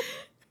like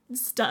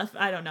stuff.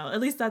 I don't know. At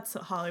least that's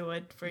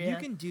Hollywood for you. You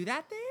can do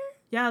that there?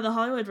 Yeah, the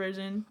Hollywood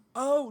version.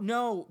 Oh,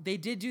 no. They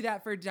did do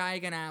that for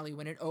Diagon Alley.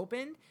 When it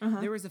opened,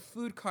 there was a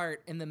food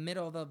cart in the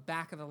middle of the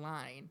back of the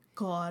line.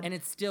 God. And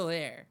it's still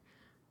there.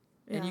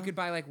 Yeah. And you could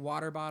buy, like,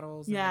 water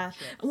bottles. And, yeah. like,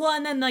 chips. Well,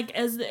 and then, like,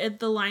 as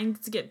the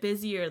lines get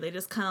busier, they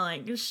just kind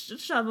of, like,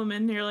 shove them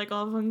in here, like,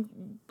 all of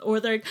them.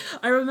 Or they're...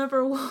 I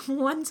remember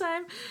one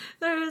time,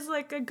 there was,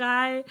 like, a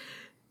guy...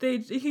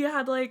 He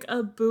had, like,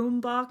 a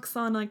boom box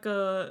on, like,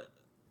 a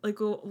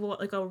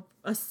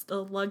a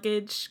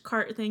luggage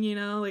cart thing, you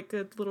know, like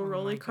a little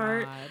rolly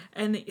cart. God.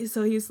 And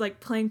so he's like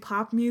playing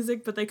pop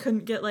music, but they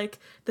couldn't get like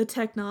the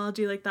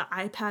technology, like the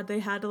iPad they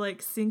had to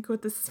like sync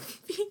with the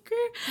speaker.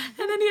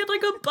 And then he had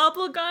like a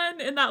bubble gun,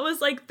 and that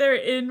was like their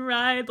in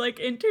ride like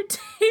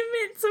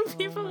entertainment, so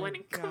people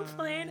wouldn't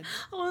complain.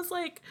 I was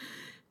like,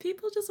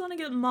 people just want to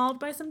get mauled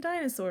by some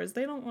dinosaurs.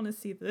 They don't want to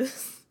see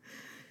this.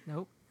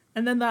 Nope.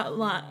 And then that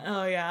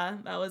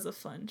that was a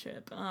fun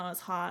trip. Oh, it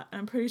was hot.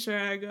 I'm pretty sure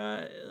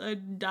I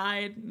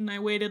died, and I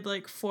waited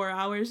like 4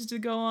 hours to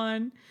go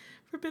on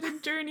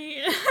Forbidden Journey,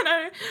 and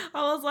I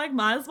was like,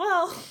 might as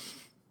well.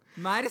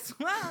 Might as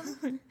well.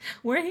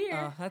 We're here.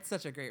 Oh, that's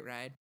such a great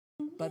ride.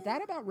 But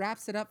that about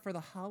wraps it up for the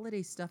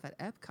holiday stuff at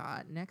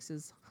Epcot. Next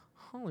is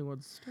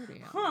Hollywood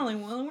Studios.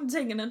 Hollywood, we're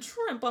taking a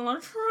trip on a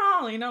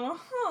trolley down a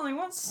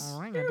Hollywood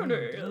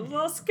Studios.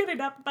 Let's get it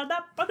up,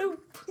 ba-da-ba-doop.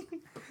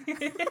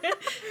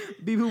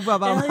 Beep-boop,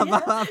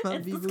 ba-ba-ba-ba-ba,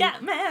 It's the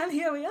Scat Man.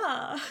 Here we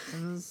are.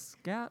 The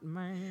Scat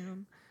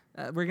Man.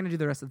 We're gonna do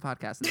the rest of the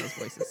podcast in those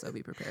voices, so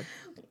be prepared.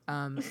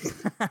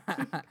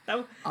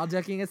 All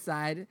joking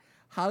aside,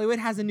 Hollywood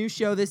has a new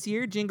show this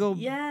year. Jingle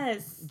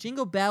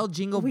Bell,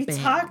 Jingle We Bam.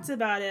 talked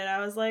about it. I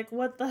was like,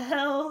 what the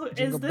hell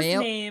Jingle is this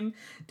Bell? name?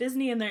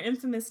 Disney and their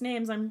infamous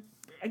names. I'm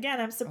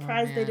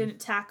surprised they man. didn't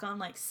tack on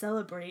like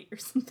celebrate or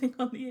something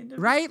on the end of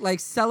it. Right?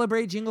 Like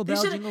celebrate Jingle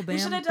Bell, Jingle they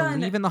Bam. should've done-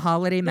 Believe in the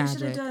holiday They should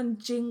have magic. done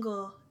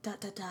jingle,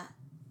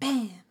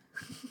 bam.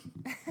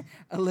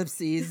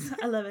 Ellipses.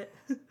 I love it.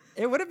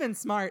 It would have been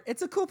smart.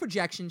 It's a cool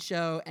projection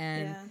show,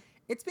 and Yeah.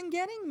 it's been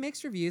getting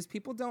mixed reviews.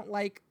 People don't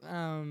like.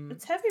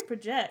 It's heavy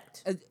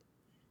project.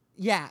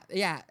 Yeah.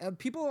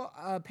 People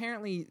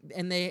apparently,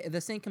 and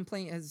the same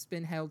complaint has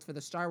been held for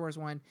the Star Wars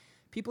one.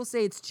 People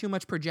say it's too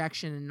much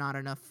projection and not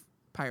enough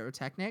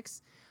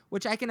pyrotechnics,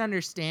 which I can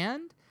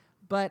understand.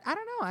 But I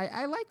don't know.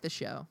 I like the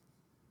show.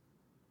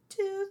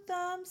 2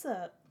 thumbs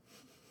up.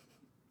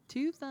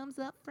 2 thumbs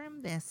up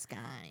from this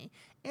guy.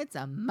 It's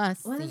a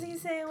must. What does he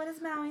say? What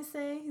does Maui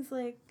say? He's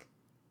like,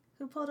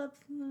 who pulled up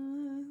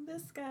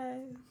this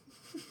guy?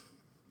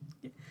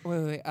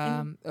 Wait.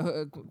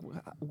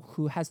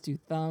 Who has 2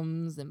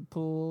 thumbs and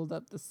pulled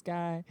up the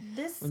sky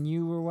This when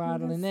you were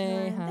waddling?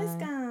 this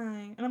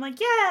guy. And I'm like,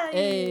 yeah.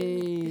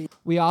 Hey.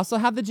 We also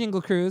have the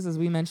Jingle Cruise, as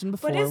we mentioned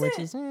before, But which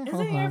is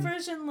isn't your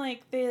version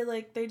like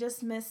they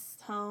just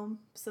missed home,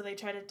 so they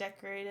try to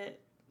decorate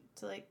it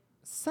to like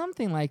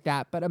something like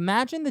that. But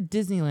imagine the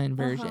Disneyland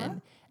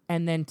version,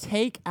 and then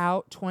take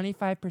out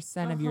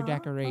 25% of your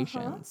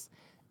decorations,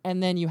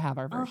 and then you have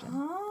our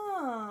version.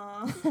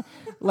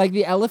 Like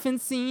the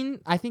elephant scene,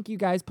 I think you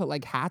guys put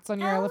like hats on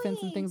your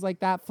elephants and things like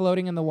that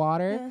floating in the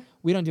water. Yeah.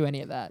 We don't do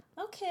any of that.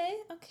 Okay.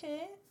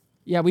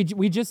 Yeah,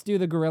 we just do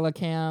the gorilla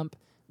camp,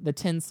 the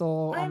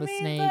tinsel on the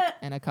snake,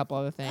 and a couple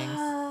other things.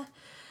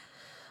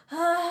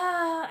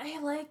 I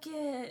like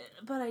it,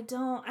 but I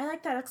don't. I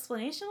like that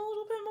explanation a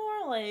little bit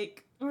more.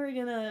 Like, we're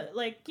gonna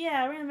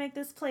make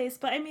this place.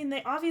 But I mean,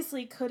 they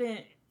obviously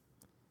couldn't,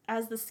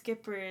 as the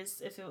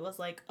skippers, if it was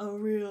like a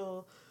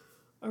real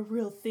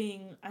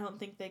thing, I don't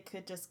think they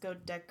could just go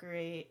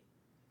decorate,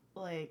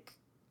 like,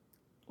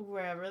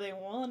 wherever they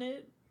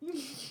wanted.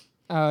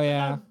 Oh,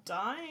 yeah. Without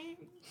dying.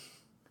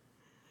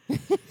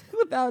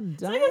 Without dying.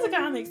 So I guess it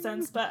kind of makes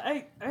sense, but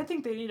I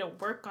think they need to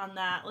work on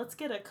that. Let's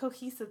get a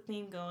cohesive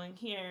theme going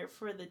here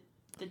for the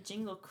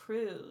Jingle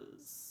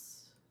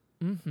Cruise.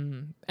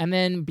 Mm-hmm. And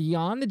then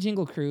beyond the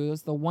Jingle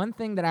Cruise, the one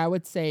thing that I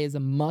would say is a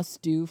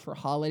must-do for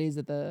holidays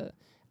at the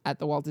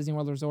Walt Disney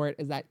World Resort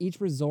is that each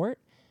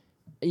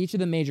of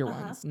the major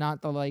ones,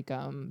 not the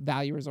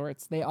value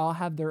resorts, they all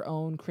have their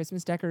own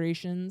Christmas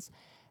decorations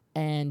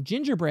and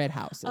gingerbread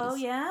houses. Oh,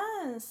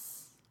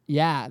 yes.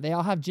 Yeah, they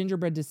all have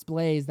gingerbread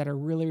displays that are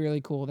really,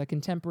 really cool. The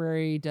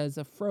Contemporary does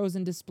a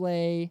Frozen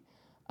display.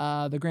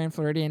 The Grand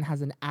Floridian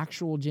has an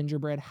actual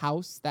gingerbread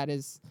house that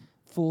is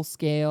full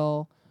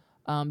scale.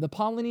 The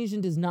Polynesian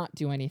does not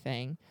do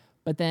anything.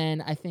 But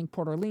then I think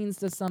Port Orleans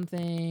does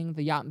something.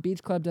 The Yacht and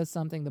Beach Club does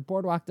something. The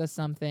Boardwalk does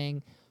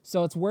something.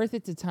 So it's worth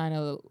it to kind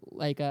of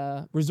like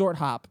a resort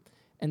hop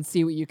and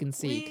see what you can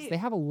see. Because they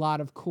have a lot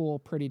of cool,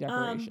 pretty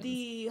decorations.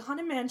 The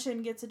Haunted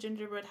Mansion gets a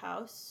gingerbread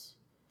house.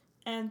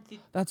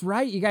 That's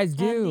right, you guys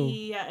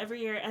do. Every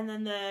year. And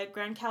then the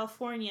Grand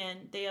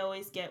Californian, they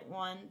always get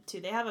one,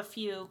 too. They have a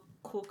few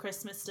cool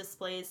Christmas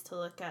displays to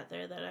look at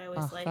there that I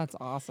always like. That's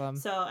awesome.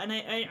 So, and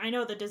I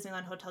know the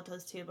Disneyland Hotel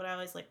does, too, but I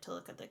always like to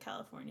look at the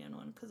Californian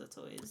one because it's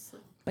always...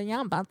 But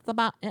yeah, that's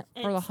about it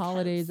for the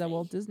holidays at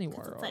Walt Disney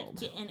World. It's like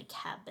get in a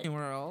cabin.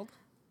 World.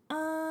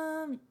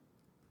 Oh.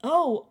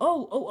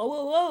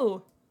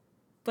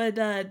 But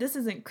this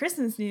isn't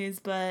Christmas news,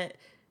 but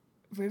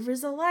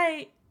Rivers of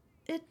Light,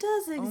 it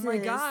does exist. Oh my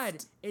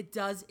God, it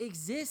does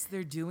exist.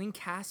 They're doing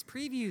cast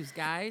previews,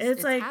 guys.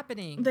 It's like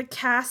happening. The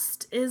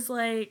cast is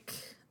like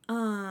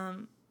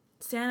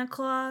Santa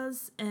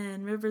Claus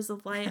and Rivers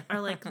of Light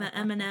are like the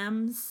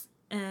M&Ms,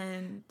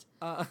 and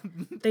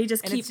they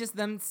just and it's just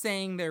them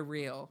saying they're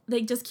real.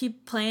 They just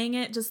keep playing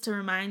it just to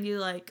remind you,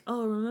 like,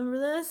 oh, remember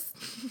this?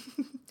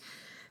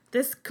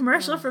 This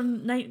commercial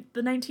from the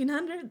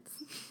 1900s?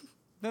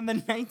 Than the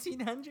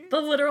 1900s?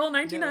 The literal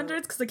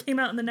 1900s, because it came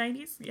out in the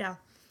 90s. Yeah.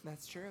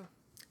 That's true.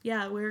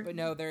 Yeah, But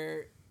no,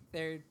 they're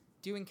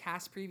doing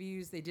cast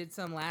previews. They did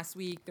some last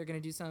week. They're gonna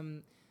do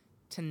some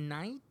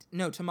tonight.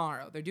 No,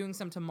 tomorrow. They're doing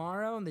some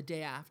tomorrow and the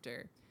day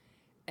after,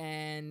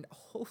 and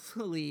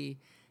hopefully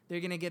they're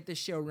gonna get the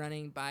show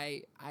running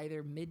by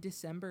either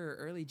mid-December or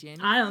early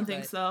January. I don't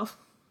think so.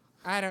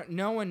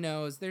 No one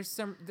knows. There's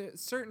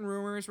certain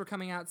rumors were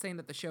coming out saying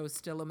that the show is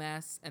still a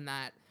mess and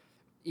that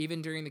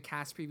even during the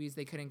cast previews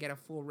they couldn't get a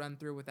full run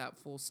through without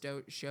full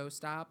show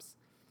stops.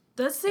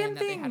 The same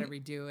They thing. had to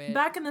redo it.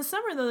 Back in the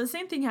summer though, the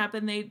same thing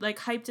happened. They like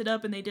hyped it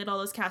up and they did all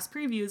those cast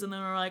previews and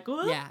then were like,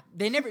 what? Yeah,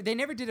 they never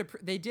did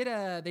they did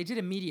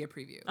a media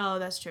preview. Oh,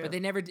 that's true. But they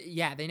never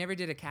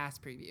did a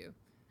cast preview.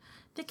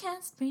 The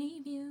cast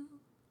preview.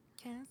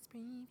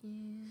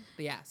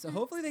 But yeah, so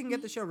hopefully they can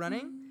get the show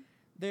running.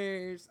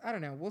 I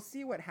don't know, we'll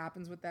see what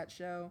happens with that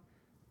show,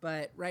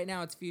 but right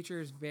now its future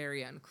is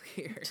very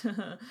unclear.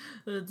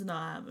 It's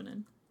not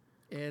happening.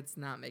 It's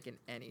not making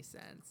any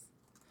sense.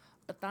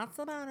 But that's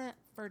about it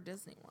for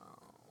Disney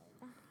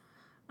World.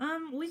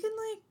 We can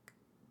like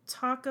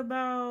talk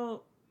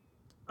about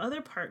other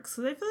parks,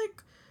 because I feel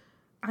like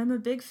I'm a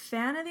big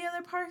fan of the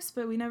other parks,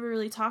 but we never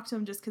really talked to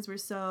them just because we're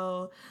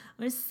so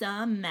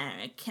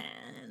American.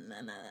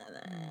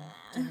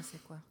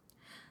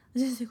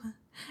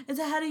 Is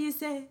that how do you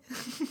say?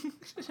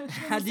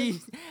 How do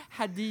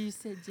you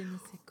say je ne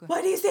sais quoi?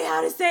 Why do you say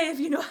how to say if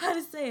you know how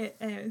to say it?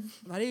 Anyways.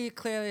 Why do you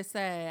clearly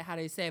say how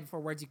do you say it before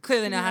words you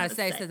clearly know how to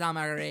say? Says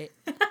Marguerite.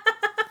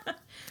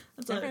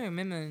 Every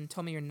women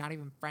told me you're not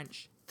even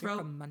French. You're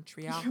from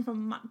Montreal. You're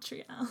from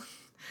Montreal.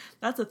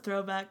 That's a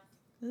throwback.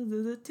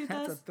 Is it 2000?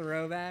 That's a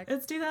throwback.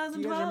 It's 2012.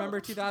 Do you guys remember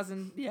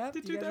 2000? Yeah. Do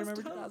you guys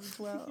 2012? remember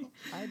 2012?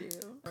 I do.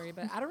 Sorry,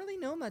 but I don't really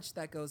know much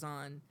that goes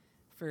on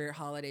for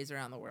holidays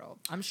around the world.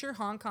 I'm sure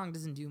Hong Kong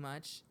doesn't do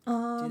much.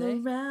 All do they?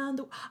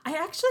 around I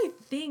actually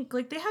think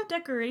like they have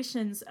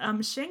decorations.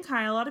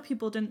 Shanghai, a lot of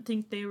people didn't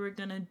think they were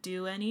gonna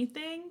do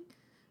anything,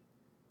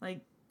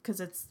 like because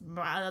that's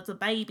a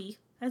baby,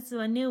 that's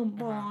a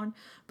newborn.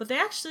 But they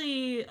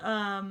actually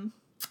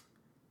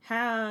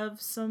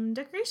have some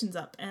decorations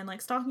up and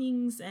like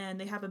stockings, and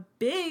they have a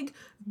big,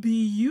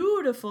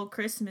 beautiful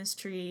Christmas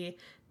tree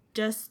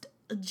just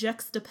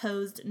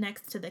juxtaposed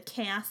next to the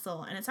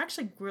castle, and it's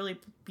actually really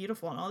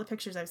beautiful in all the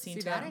pictures I've seen.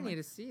 See, that I need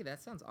to see.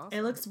 That sounds awesome.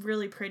 It looks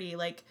really pretty.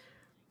 Like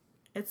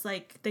it's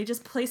like they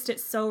just placed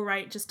it so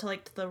right, just to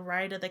like to the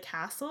right of the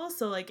castle.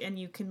 So like, and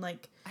you can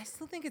like. I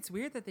still think it's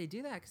weird that they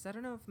do that, because I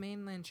don't know if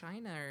mainland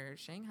China or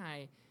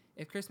Shanghai,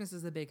 if Christmas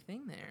is a big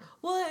thing there.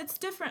 Well, it's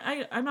different.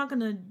 I'm not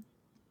gonna.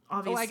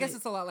 Obviously. Oh, I guess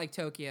it's a lot like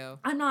Tokyo.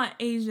 I'm not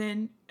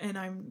Asian, and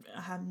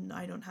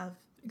I don't have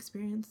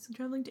experience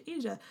traveling to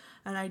Asia,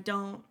 and I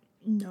don't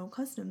know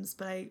customs,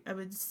 but I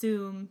would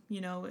assume,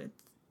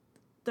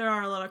 there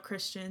are a lot of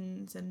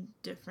Christians, and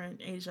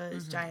different. Asia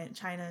is giant,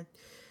 China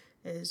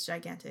is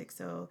gigantic,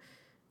 so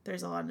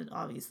there's a lot of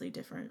obviously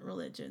different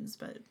religions,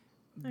 but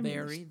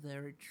very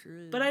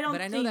true. But I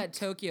know that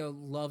Tokyo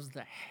loves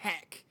the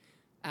heck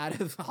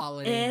out of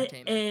holiday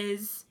entertainment. It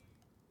is,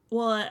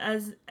 well,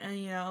 as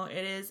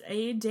it is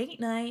a date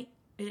night.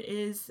 It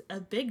is a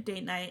big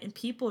date night, and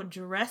people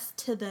dress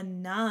to the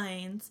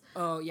nines.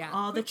 Oh yeah,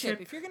 all the trip.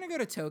 If you're gonna go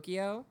to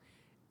Tokyo,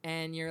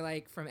 and you're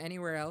like from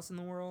anywhere else in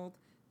the world,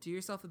 do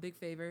yourself a big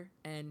favor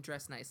and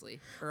dress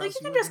nicely. Or like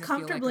you can dress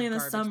comfortably in the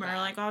summer. Bag.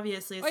 Like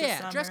obviously it's the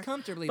summer. Dress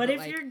comfortably. But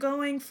if you're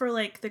going for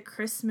like the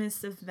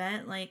Christmas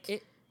event,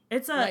 like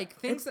it's a like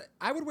things.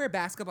 I would wear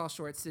basketball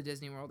shorts to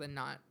Disney World and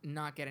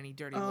not get any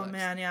dirty looks. Oh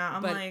man, yeah,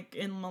 I'm like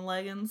in my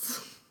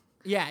leggings.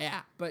 Yeah,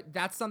 but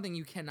that's something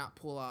you cannot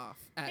pull off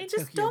at Hey,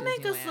 just Tokyo don't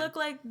make Disneyland. us look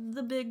like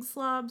the big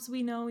slobs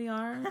we know we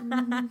are.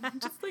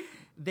 Just like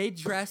they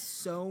dress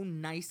so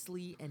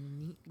nicely and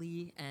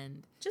neatly,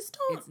 and just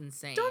don't. It's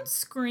insane. Don't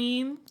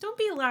scream. Don't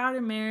be loud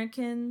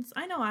Americans.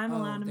 I know I'm a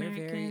loud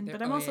American,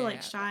 but I'm also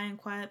shy and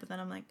quiet. But then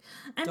I'm like,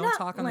 don't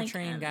talk on the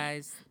train,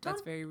 guys.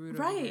 That's very rude.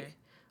 Right.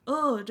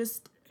 Oh,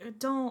 just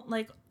don't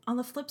like. On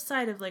the flip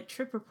side of like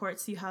trip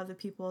reports, you have the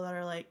people that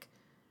are like.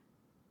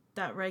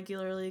 That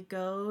regularly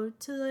go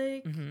to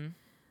like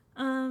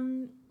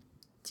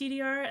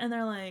TDR, and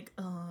they're like,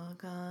 oh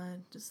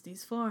god, just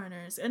these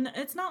foreigners. And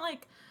it's not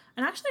like,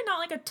 and actually not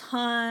like a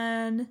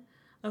ton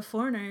of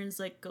foreigners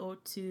like go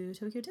to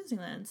Tokyo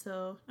Disneyland.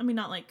 So I mean,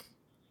 not like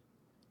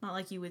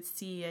you would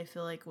see, I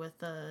feel like, with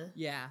the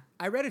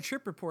I read a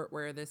trip report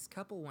where this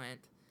couple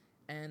went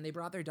and they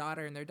brought their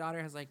daughter, and their daughter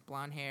has like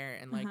blonde hair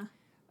and like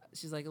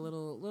she's like a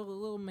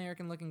little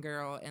American looking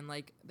girl, and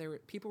like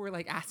people were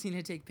like asking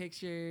to take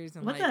pictures,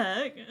 and what like, the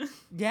heck?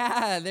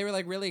 Yeah, they were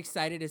like really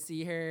excited to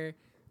see her.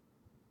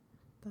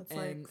 That's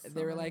and like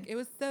they were like, it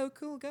was so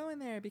cool going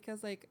there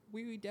because like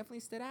we definitely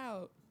stood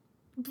out.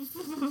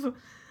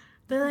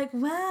 They're like,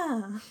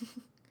 wow.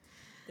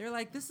 They're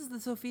like, this is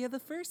the Sophia the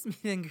First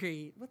meet and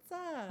greet. What's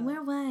up?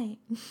 We're white.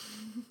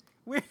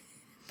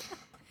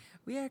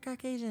 We are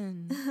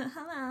Caucasian.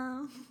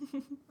 Hello.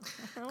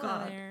 Hello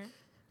God. there.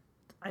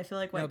 I feel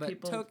like No, white but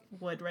people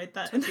would write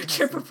that in Tokyo their has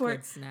trip some report.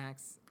 good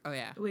snacks. Oh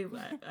yeah.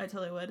 I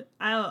totally would.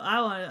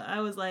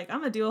 I was like, I'm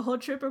gonna do a whole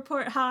trip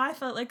report how I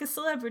felt like a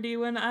celebrity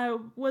when I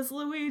was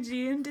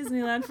Luigi in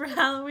Disneyland for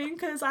Halloween,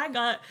 because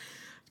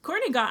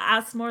Courtney got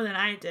asked more than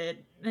I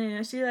did.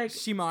 And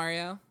She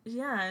Mario.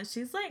 yeah,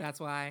 she's like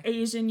That's why.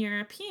 Asian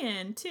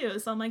European too.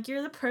 So I'm like,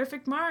 you're the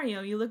perfect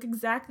Mario. You look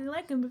exactly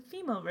like him, but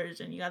female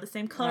version. You got the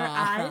same color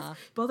eyes.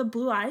 Both have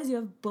blue eyes.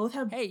 Both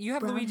have. Hey, you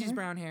have brown Luigi's hair.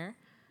 brown hair.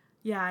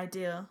 Yeah, I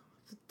do.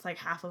 It's like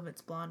half of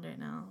it's blonde right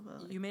now.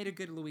 But like, You made a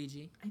good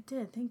Luigi. I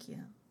did. Thank you.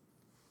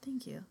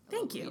 Thank you. I love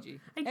Thank you. Luigi.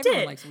 I Everyone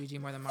did. likes Luigi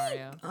more than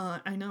Mario.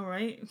 I know,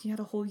 right? He had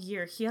a whole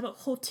year. He had a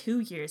whole 2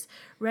 years.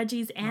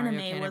 Reggie's Mario anime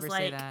can't was ever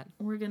say like, that.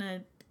 we're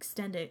gonna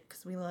extend it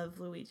because we love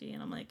Luigi,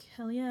 and I'm like,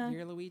 hell yeah.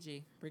 Lear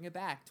Luigi. Bring it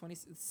back.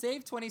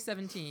 Save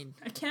 2017.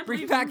 I can't Bring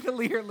believe back the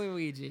Lear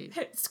Luigi.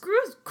 Hey, screw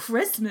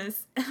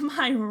Christmas. Am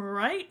I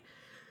right?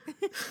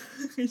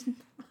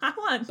 I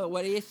want. But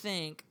what do you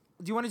think?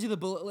 Do you want to do the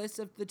bullet list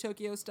of the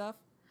Tokyo stuff?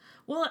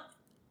 Well,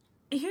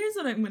 here's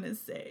what I'm gonna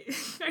say.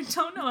 I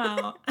don't know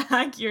how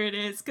accurate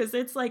it is because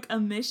it's like a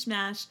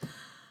mishmash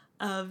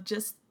of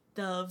just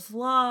the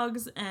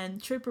vlogs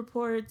and trip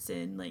reports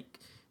and like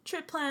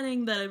trip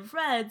planning that I've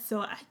read. So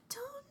I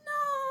don't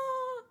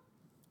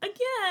know.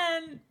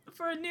 Again,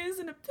 for a news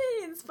and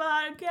opinions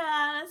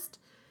podcast,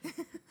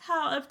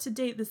 how up to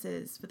date this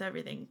is with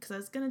everything, because I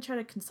was gonna try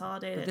to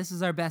consolidate But it. this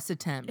is our best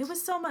attempt. It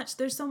was so much.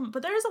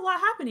 But there's a lot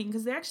happening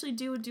because they actually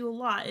do a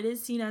lot. It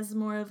is seen as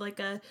more of like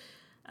a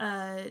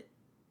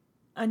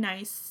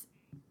nice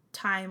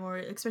time, or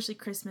especially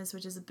Christmas,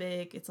 which is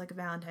it's like a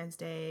Valentine's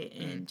Day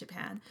in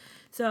Japan.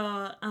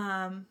 So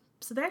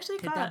they actually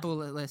Hit that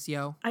bullet list,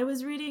 yo. I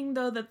was reading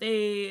though that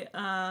they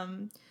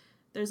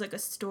there's like a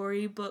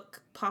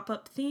storybook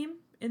pop-up theme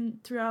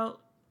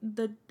throughout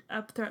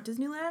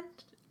Disneyland,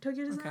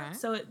 Tokyo Disneyland. Okay.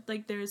 So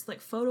there's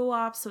like photo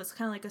ops, so it's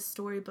kind of like a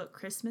storybook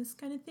Christmas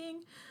kind of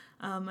thing.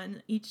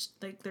 And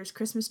there's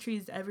Christmas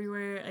trees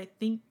everywhere. I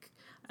think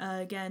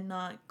again,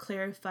 not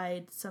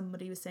clarified.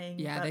 Somebody was saying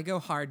They go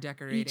hard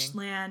decorating. each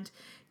land.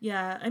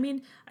 Yeah, I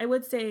mean, I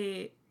would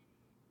say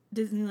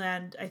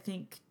Disneyland, I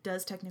think,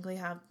 does technically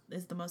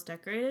is the most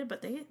decorated,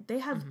 but they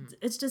have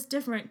it's just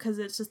different because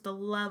it's just the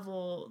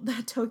level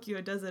that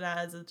Tokyo does it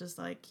as. It's just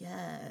like,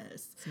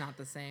 yes, It's not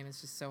the same.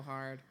 It's just so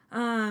hard.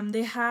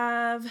 they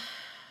have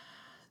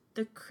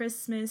the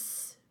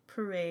Christmas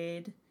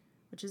parade,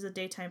 which is a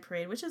daytime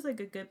parade, which is like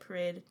a good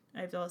parade.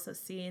 I've also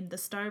seen the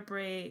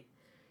Starbreak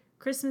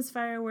Christmas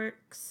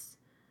fireworks.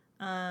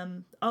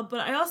 But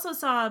I also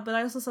saw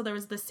there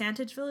was the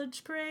Santage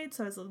Village parade,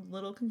 so I was a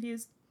little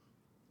confused.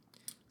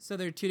 So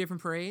there are two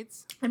different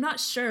parades? I'm not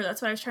sure.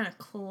 That's what I was trying to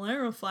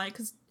clarify,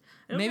 because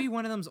Maybe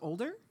one of them's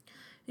older?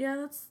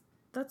 Yeah,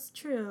 that's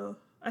true.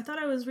 I thought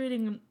I was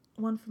reading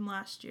one from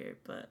last year,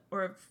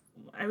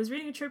 I was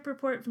reading a trip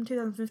report from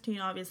 2015,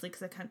 obviously,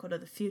 because I can't go to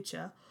the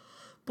future.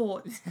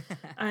 But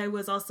I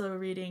was also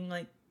reading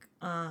like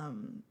I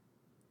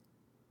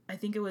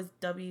think it was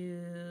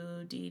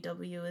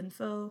WDW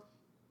Info,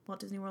 Walt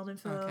Disney World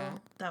Info,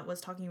 that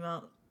was talking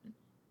about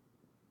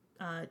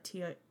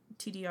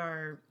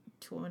TDR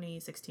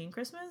 2016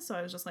 Christmas. So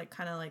I was just like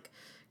kind of like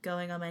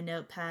going on my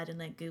notepad and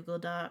like Google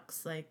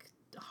Docs, like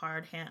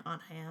hard on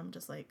ham,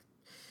 just like.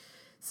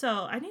 So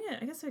I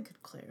guess I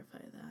could clarify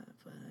that,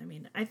 but I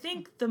mean, I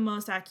think the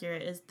most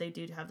accurate is they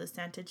do have the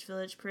Santage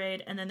Village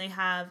parade, and then they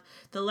have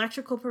the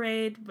Electrical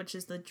Parade, which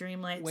is the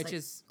Dreamlights, which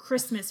is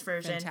Christmas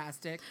version.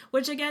 Fantastic.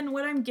 Which again,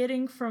 what I'm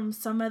getting from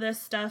some of this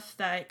stuff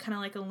that kind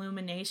of like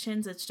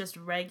Illuminations, it's just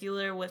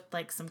regular with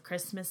like some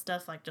Christmas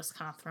stuff like just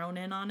kind of thrown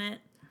in on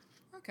it.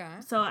 Okay.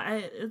 So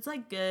it's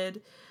like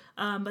good,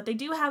 but they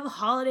do have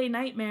Haunted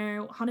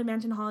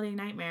Mansion Holiday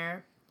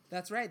Nightmare.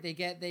 That's right. They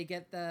get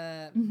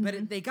the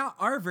but they got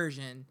our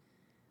version,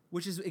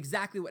 which is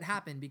exactly what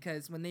happened,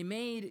 because when they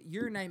made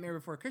your Nightmare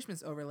Before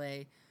Christmas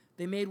overlay,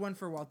 they made one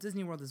for Walt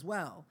Disney World as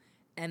well.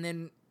 And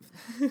then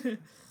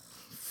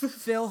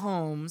Phil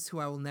Holmes, who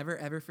I will never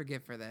ever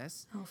forgive for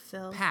this,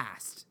 Phil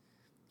passed.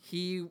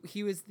 He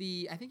was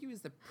I think he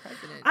was the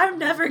president. I'm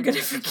never going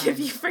to forgive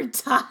you for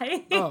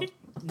dying. Oh,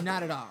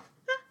 not at all.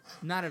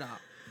 Not at all.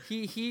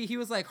 He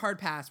was like, hard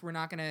pass. We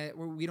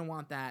don't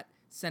want that.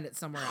 Send it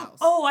somewhere else.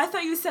 Oh, I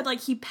thought you said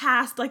like he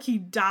passed, like he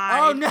died.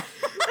 Oh no!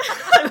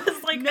 I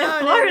was like,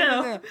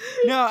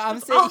 no. I'm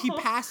saying he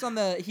passed on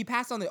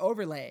the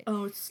overlay.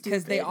 Oh, it's stupid.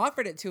 Because they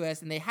offered it to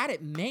us and they had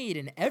it made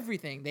and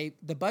everything.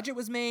 The budget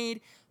was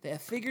made. The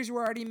figures were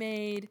already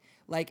made.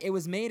 Like it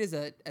was made as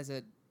a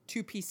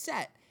 2-piece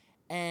set.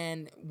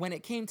 And when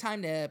it came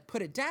time to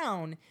put it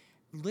down,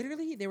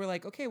 literally they were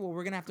like, okay, well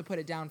we're gonna have to put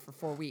it down for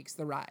 4 weeks.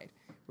 The ride.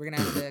 We're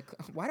gonna have to.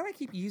 Why do I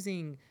keep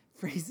using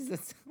phrases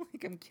that sound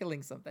like I'm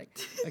killing something?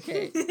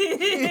 Okay.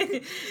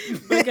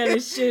 We're gonna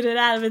shoot it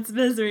out of its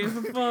misery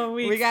for 4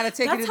 weeks. We gotta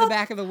take it to the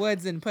back of the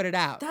woods and put it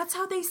out. That's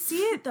how they see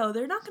it, though.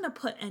 They're not gonna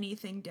put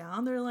anything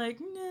down. They're like,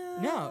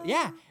 no.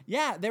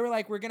 Yeah. They were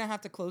like, we're gonna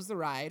have to close the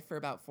ride for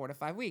about 4 to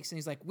 5 weeks, and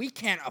he's like, we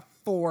can't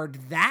afford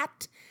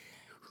that.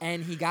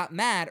 And he got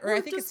mad, or I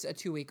think it's a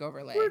 2-week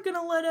overlay. We're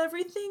gonna let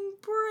everything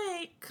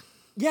break.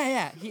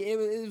 Yeah.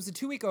 It was a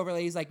 2-week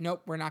overlay. He's like,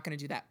 nope, we're not going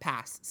to do that.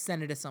 Pass.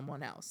 Send it to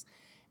someone else.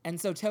 And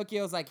so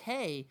Tokyo's like,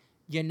 hey,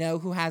 you know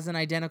who has an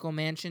identical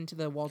mansion to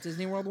the Walt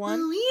Disney World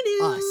one? We do.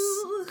 Us.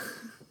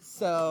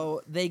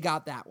 So they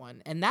got that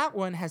one. And that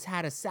one has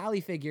had a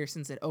Sally figure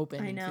since it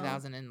opened in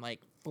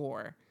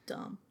 2004.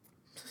 Dumb.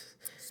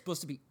 It's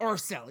supposed to be our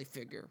Sally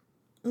figure.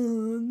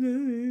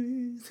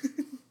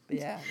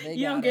 Yeah,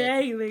 you don't get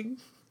anything.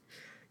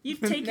 You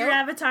take your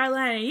Avatar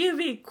line and you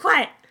be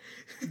quiet.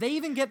 They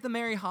even get the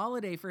Merry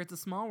Holiday for It's a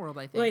Small World,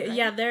 I think. Wait, right?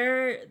 yeah,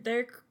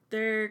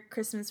 their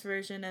Christmas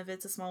version of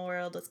It's a Small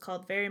World is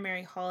called Very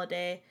Merry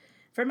Holiday.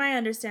 From my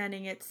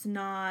understanding, it's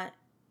not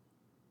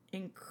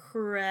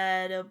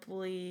incredibly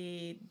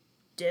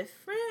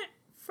different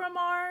from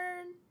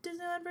our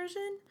Disneyland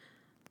version.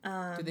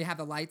 Do they have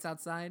the lights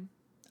outside?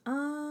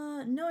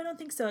 No, I don't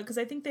think so, because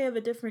I think they have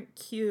a different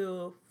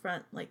queue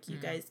front like you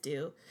guys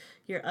do.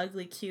 Your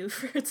ugly queue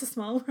for It's a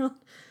Small World.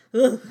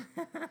 Ugh.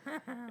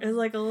 It's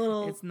like a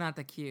little... It's not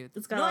the cute.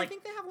 It's got I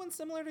think they have one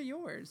similar to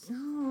yours.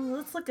 Oh,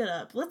 let's look it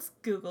up. Let's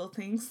Google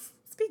things.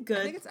 Let's be good.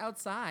 I think it's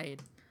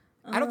outside.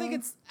 I don't think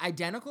it's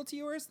identical to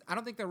yours. I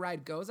don't think the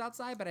ride goes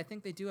outside, but I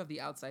think they do have the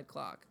outside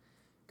clock.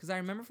 Because I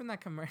remember from that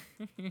commercial...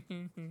 Does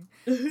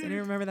anyone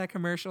remember that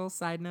commercial,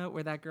 side note,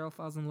 where that girl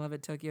falls in love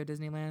at Tokyo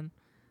Disneyland?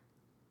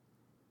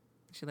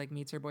 She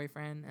meets her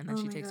boyfriend, and then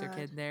she takes her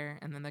kid there,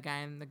 and then the guy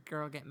and the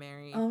girl get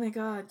married. Oh my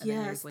god,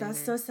 yes, that's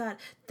so sad.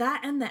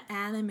 That and the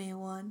anime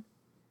one.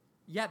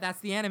 Yeah, that's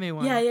the anime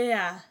one.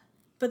 Yeah.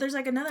 But there's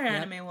like another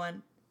anime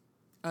one.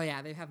 Oh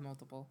yeah, they have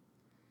multiple.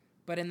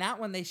 But in that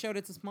one, they showed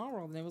It's a Small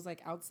World, and it was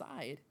like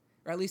outside,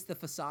 or at least the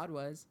facade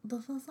was. The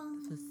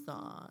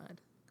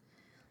facade.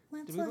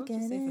 Did we both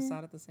just say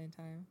facade at the same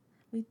time?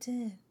 We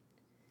did.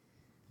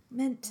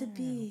 Meant to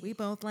be. We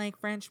both like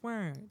French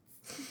words.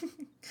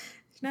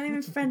 Not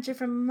even French, you're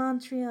from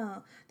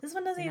Montreal. This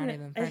one doesn't Not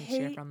even French,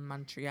 you're from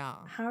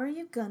Montreal. How are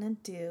you gonna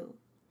do?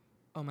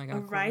 Oh my god, a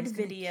ride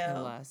video.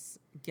 Kill us.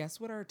 Guess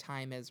what our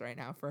time is right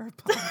now for our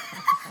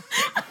podcast?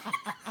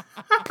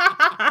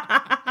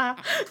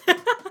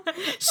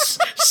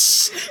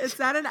 It's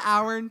at 1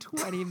 hour and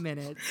 20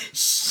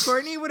 minutes.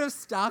 Courtney would have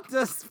stopped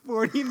us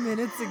 40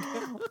 minutes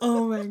ago.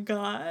 Oh my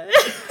god.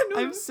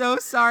 I'm so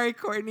sorry,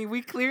 Courtney.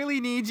 We clearly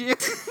need you.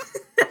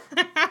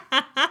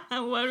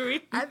 What are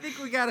we? I think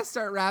we gotta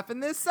start wrapping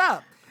this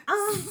up.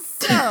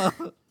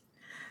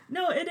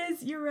 No, it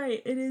is. You're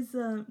right. It is.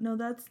 No,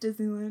 that's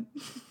Disneyland.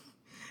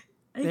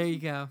 There you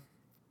go.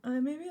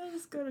 Maybe I'll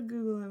just go to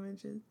Google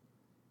Images.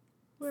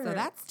 Where? So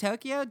that's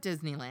Tokyo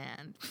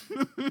Disneyland.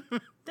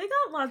 They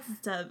got lots of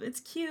stuff.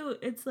 It's cute.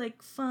 It's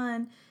like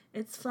fun.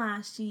 It's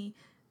flashy.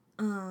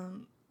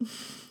 You're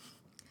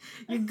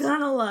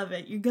gonna love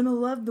it. You're gonna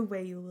love the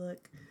way you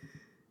look.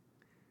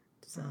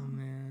 So, oh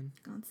man.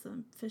 Got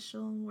some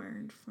official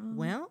word from.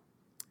 Well,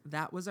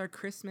 that was our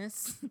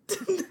Christmas.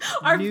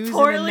 Our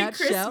poorly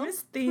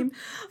Christmas theme.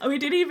 We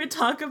didn't even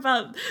talk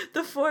about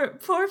the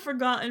poor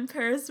forgotten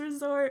Paris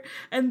resort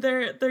and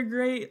their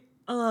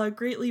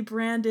greatly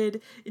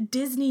branded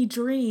Disney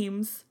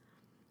Dreams.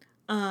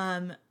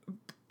 And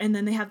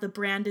then they have the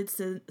branded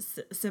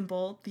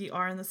symbol, the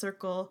R in the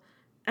circle,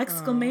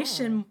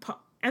 exclamation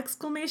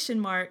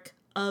mark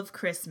of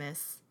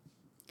Christmas.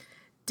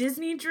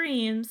 Disney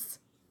Dreams,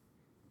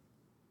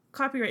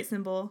 copyright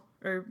symbol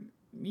or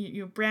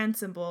brand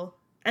symbol,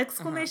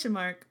 exclamation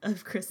mark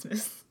of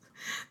Christmas.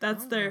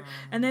 That's their,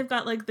 and they've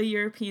got like the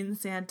European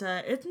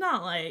Santa. It's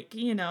not like,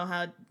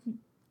 how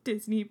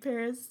Disney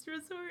Paris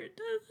Resort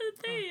does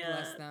it.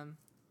 Bless them.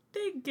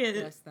 They get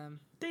it. Bless them.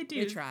 They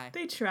do.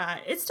 They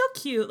try. It's still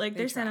cute. Like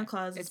their Santa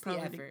Claus is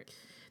probably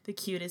the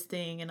cutest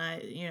thing. And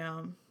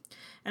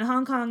in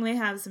Hong Kong they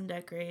have some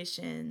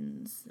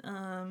decorations.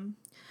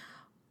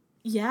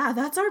 Yeah,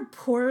 that's our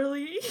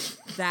poorly.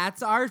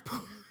 That's our.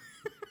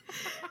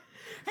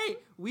 Hey,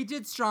 we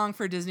did strong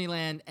for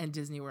Disneyland and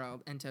Disney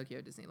World and Tokyo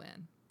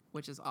Disneyland,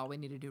 which is all we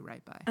need to do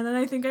right by. And then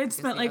I think I'd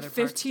spent like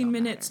 15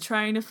 minutes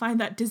trying to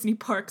find that Disney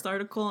Parks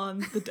article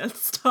on the Death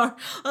Star.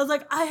 I was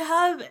like, I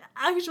have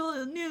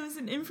actual news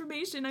and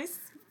information.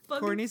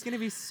 Courtney's going to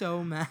be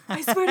so mad.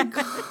 I swear to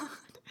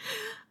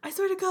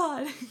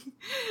God.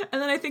 And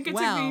then I think it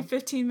took me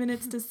 15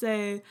 minutes to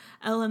say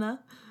Elena.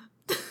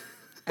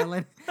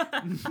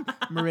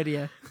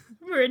 Meridia.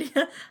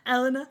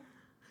 Elena.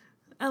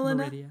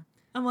 Meridia.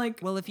 I'm like,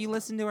 well, if you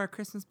listen to our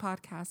Christmas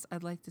podcast,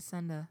 I'd like to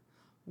send a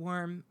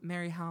warm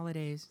Merry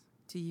Holidays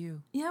to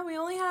you. Yeah, we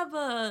only have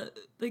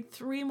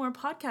 3 more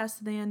podcasts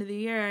at the end of the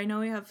year. I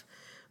know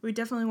we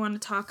definitely want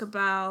to talk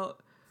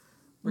about.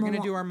 We're going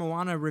to do our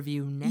Moana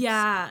review next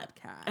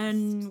podcast.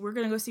 And we're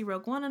going to go see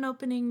Rogue One on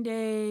opening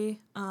day.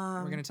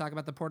 We're going to talk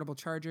about the portable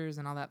chargers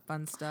and all that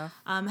fun stuff.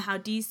 How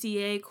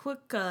DCA,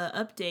 quick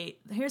update.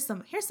 Here's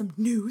some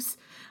news.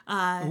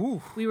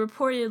 We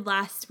reported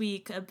last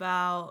week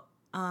about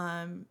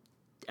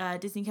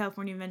Disney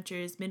California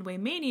Adventures Midway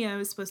Mania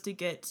was supposed to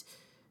get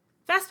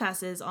fast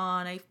passes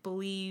on, I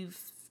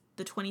believe,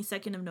 the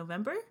 22nd of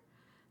November.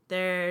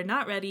 They're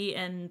not ready,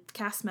 and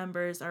cast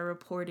members are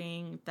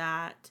reporting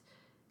that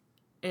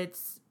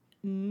it's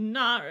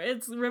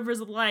it's Rivers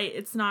of Light.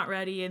 It's not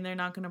ready, and they're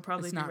not going to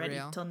probably It's be not ready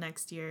real. till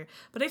next year.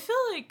 But I feel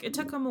like it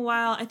took them a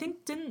while. I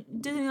think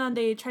didn't Disneyland,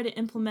 they try to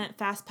implement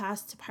Fast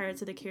Pass to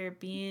Pirates of the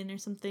Caribbean or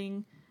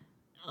something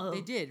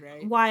They did,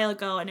 right? a while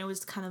ago, and it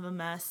was kind of a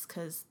mess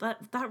because that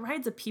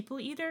ride's a people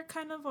eater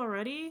kind of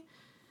already.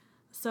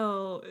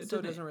 So So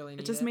it doesn't really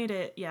need it just it. made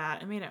it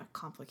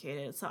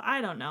complicated. So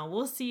I don't know.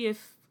 We'll see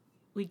if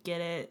we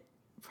get it.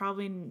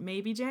 Probably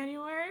maybe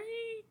January.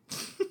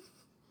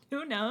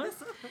 Who knows?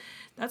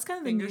 That's kind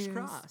of the Fingers news.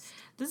 crossed.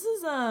 This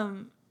is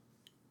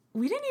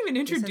we didn't even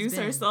introduce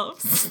been-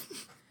 ourselves.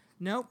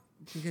 Nope,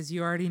 because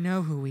you already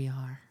know who we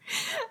are.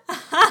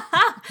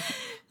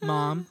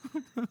 Mom.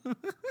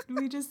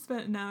 We just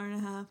spent an hour and a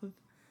half of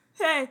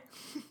hey,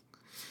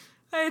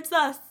 it's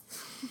us.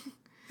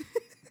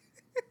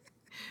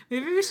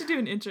 Maybe we should do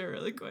an intro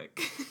really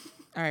quick.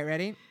 All right,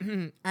 ready?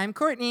 I'm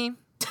Courtney.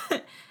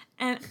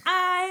 And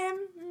I'm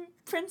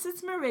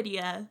Princess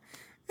Meridia.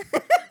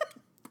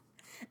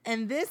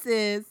 And this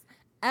is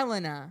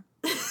Elena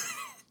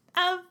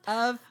of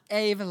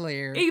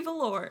Avalier.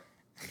 Avalor.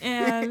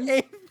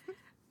 And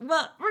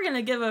well, we're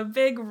gonna give a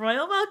big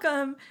royal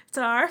welcome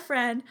to our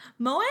friend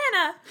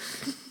Moana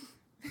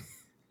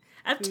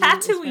of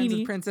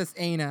Tatooine, Princess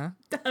Aina.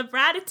 of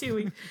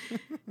Ratatouille.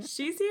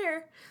 She's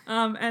here,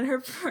 and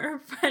her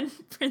friend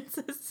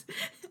Princess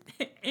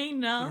In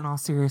Aina. all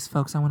serious,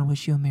 folks, I want to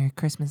wish you a Merry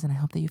Christmas, and I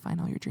hope that you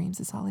find all your dreams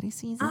this holiday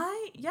season.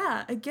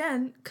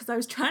 Again, because I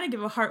was trying to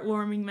give a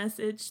heartwarming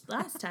message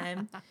last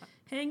time.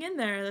 Hang in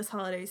there this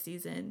holiday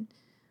season.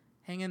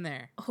 Hang in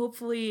there.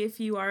 Hopefully, if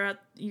you're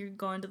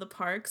going to the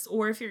parks,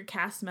 or if you're a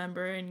cast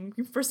member and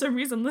you, for some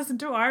reason, listen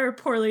to our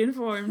poorly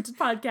informed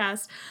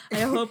podcast,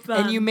 I hope.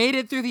 And you made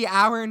it through the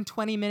hour and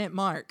 20-minute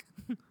mark.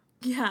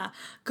 Yeah,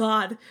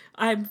 God,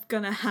 I'm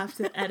gonna have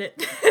to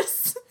edit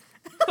this.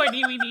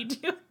 Courtney, we need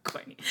you.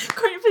 Courtney,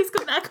 please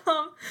come back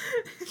home.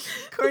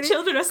 The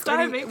children are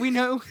starving.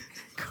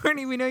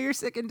 Courtney, we know you're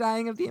sick and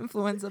dying of the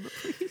influenza, but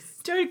please.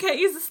 Jordan can't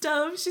use the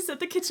stove. She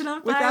set the kitchen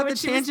on fire. Without when the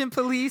she was- tangent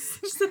police,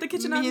 She set the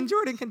kitchen on. me and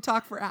Jordan can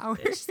talk for She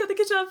hours. set the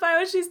kitchen on fire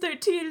when she was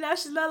 13, and now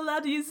she's not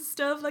allowed to use the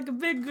stove like a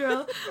big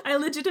girl. I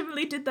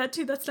legitimately did that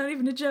too. That's not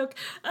even a joke.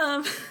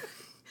 But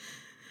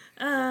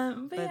yeah.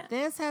 But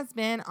this has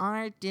been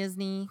our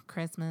Disney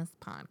Christmas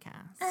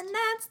podcast. And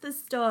that's the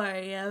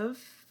story of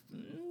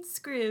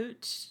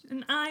Scrooge.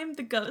 And I'm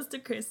the ghost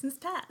of Christmas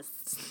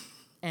past.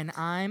 And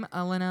I'm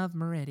Elena of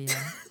Meridia.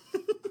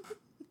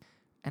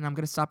 And I'm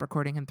going to stop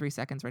recording in 3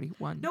 seconds. Ready?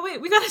 1. No,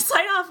 wait, we gotta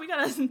sign off. We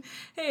gotta.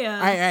 Hey,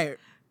 All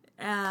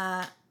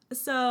right.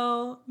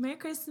 so Merry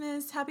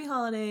Christmas, Happy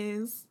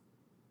Holidays,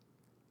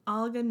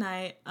 all good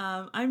night.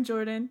 I'm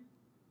Jordan,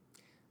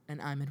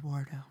 And I'm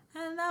Eduardo.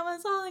 and that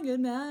was All in Good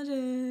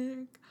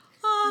Magic.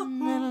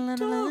 Oh,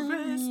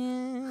 Doris,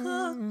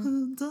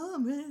 oh,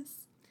 Doris.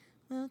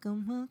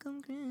 Welcome,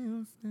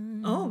 Christmas.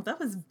 Oh, that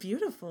was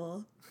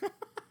beautiful.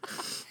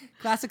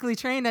 Classically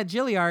trained at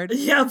Gilliard.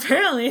 Yeah,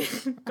 apparently.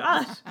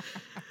 Gosh.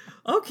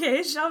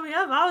 Okay, show me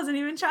up. I wasn't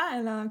even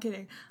trying. No, I'm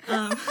kidding.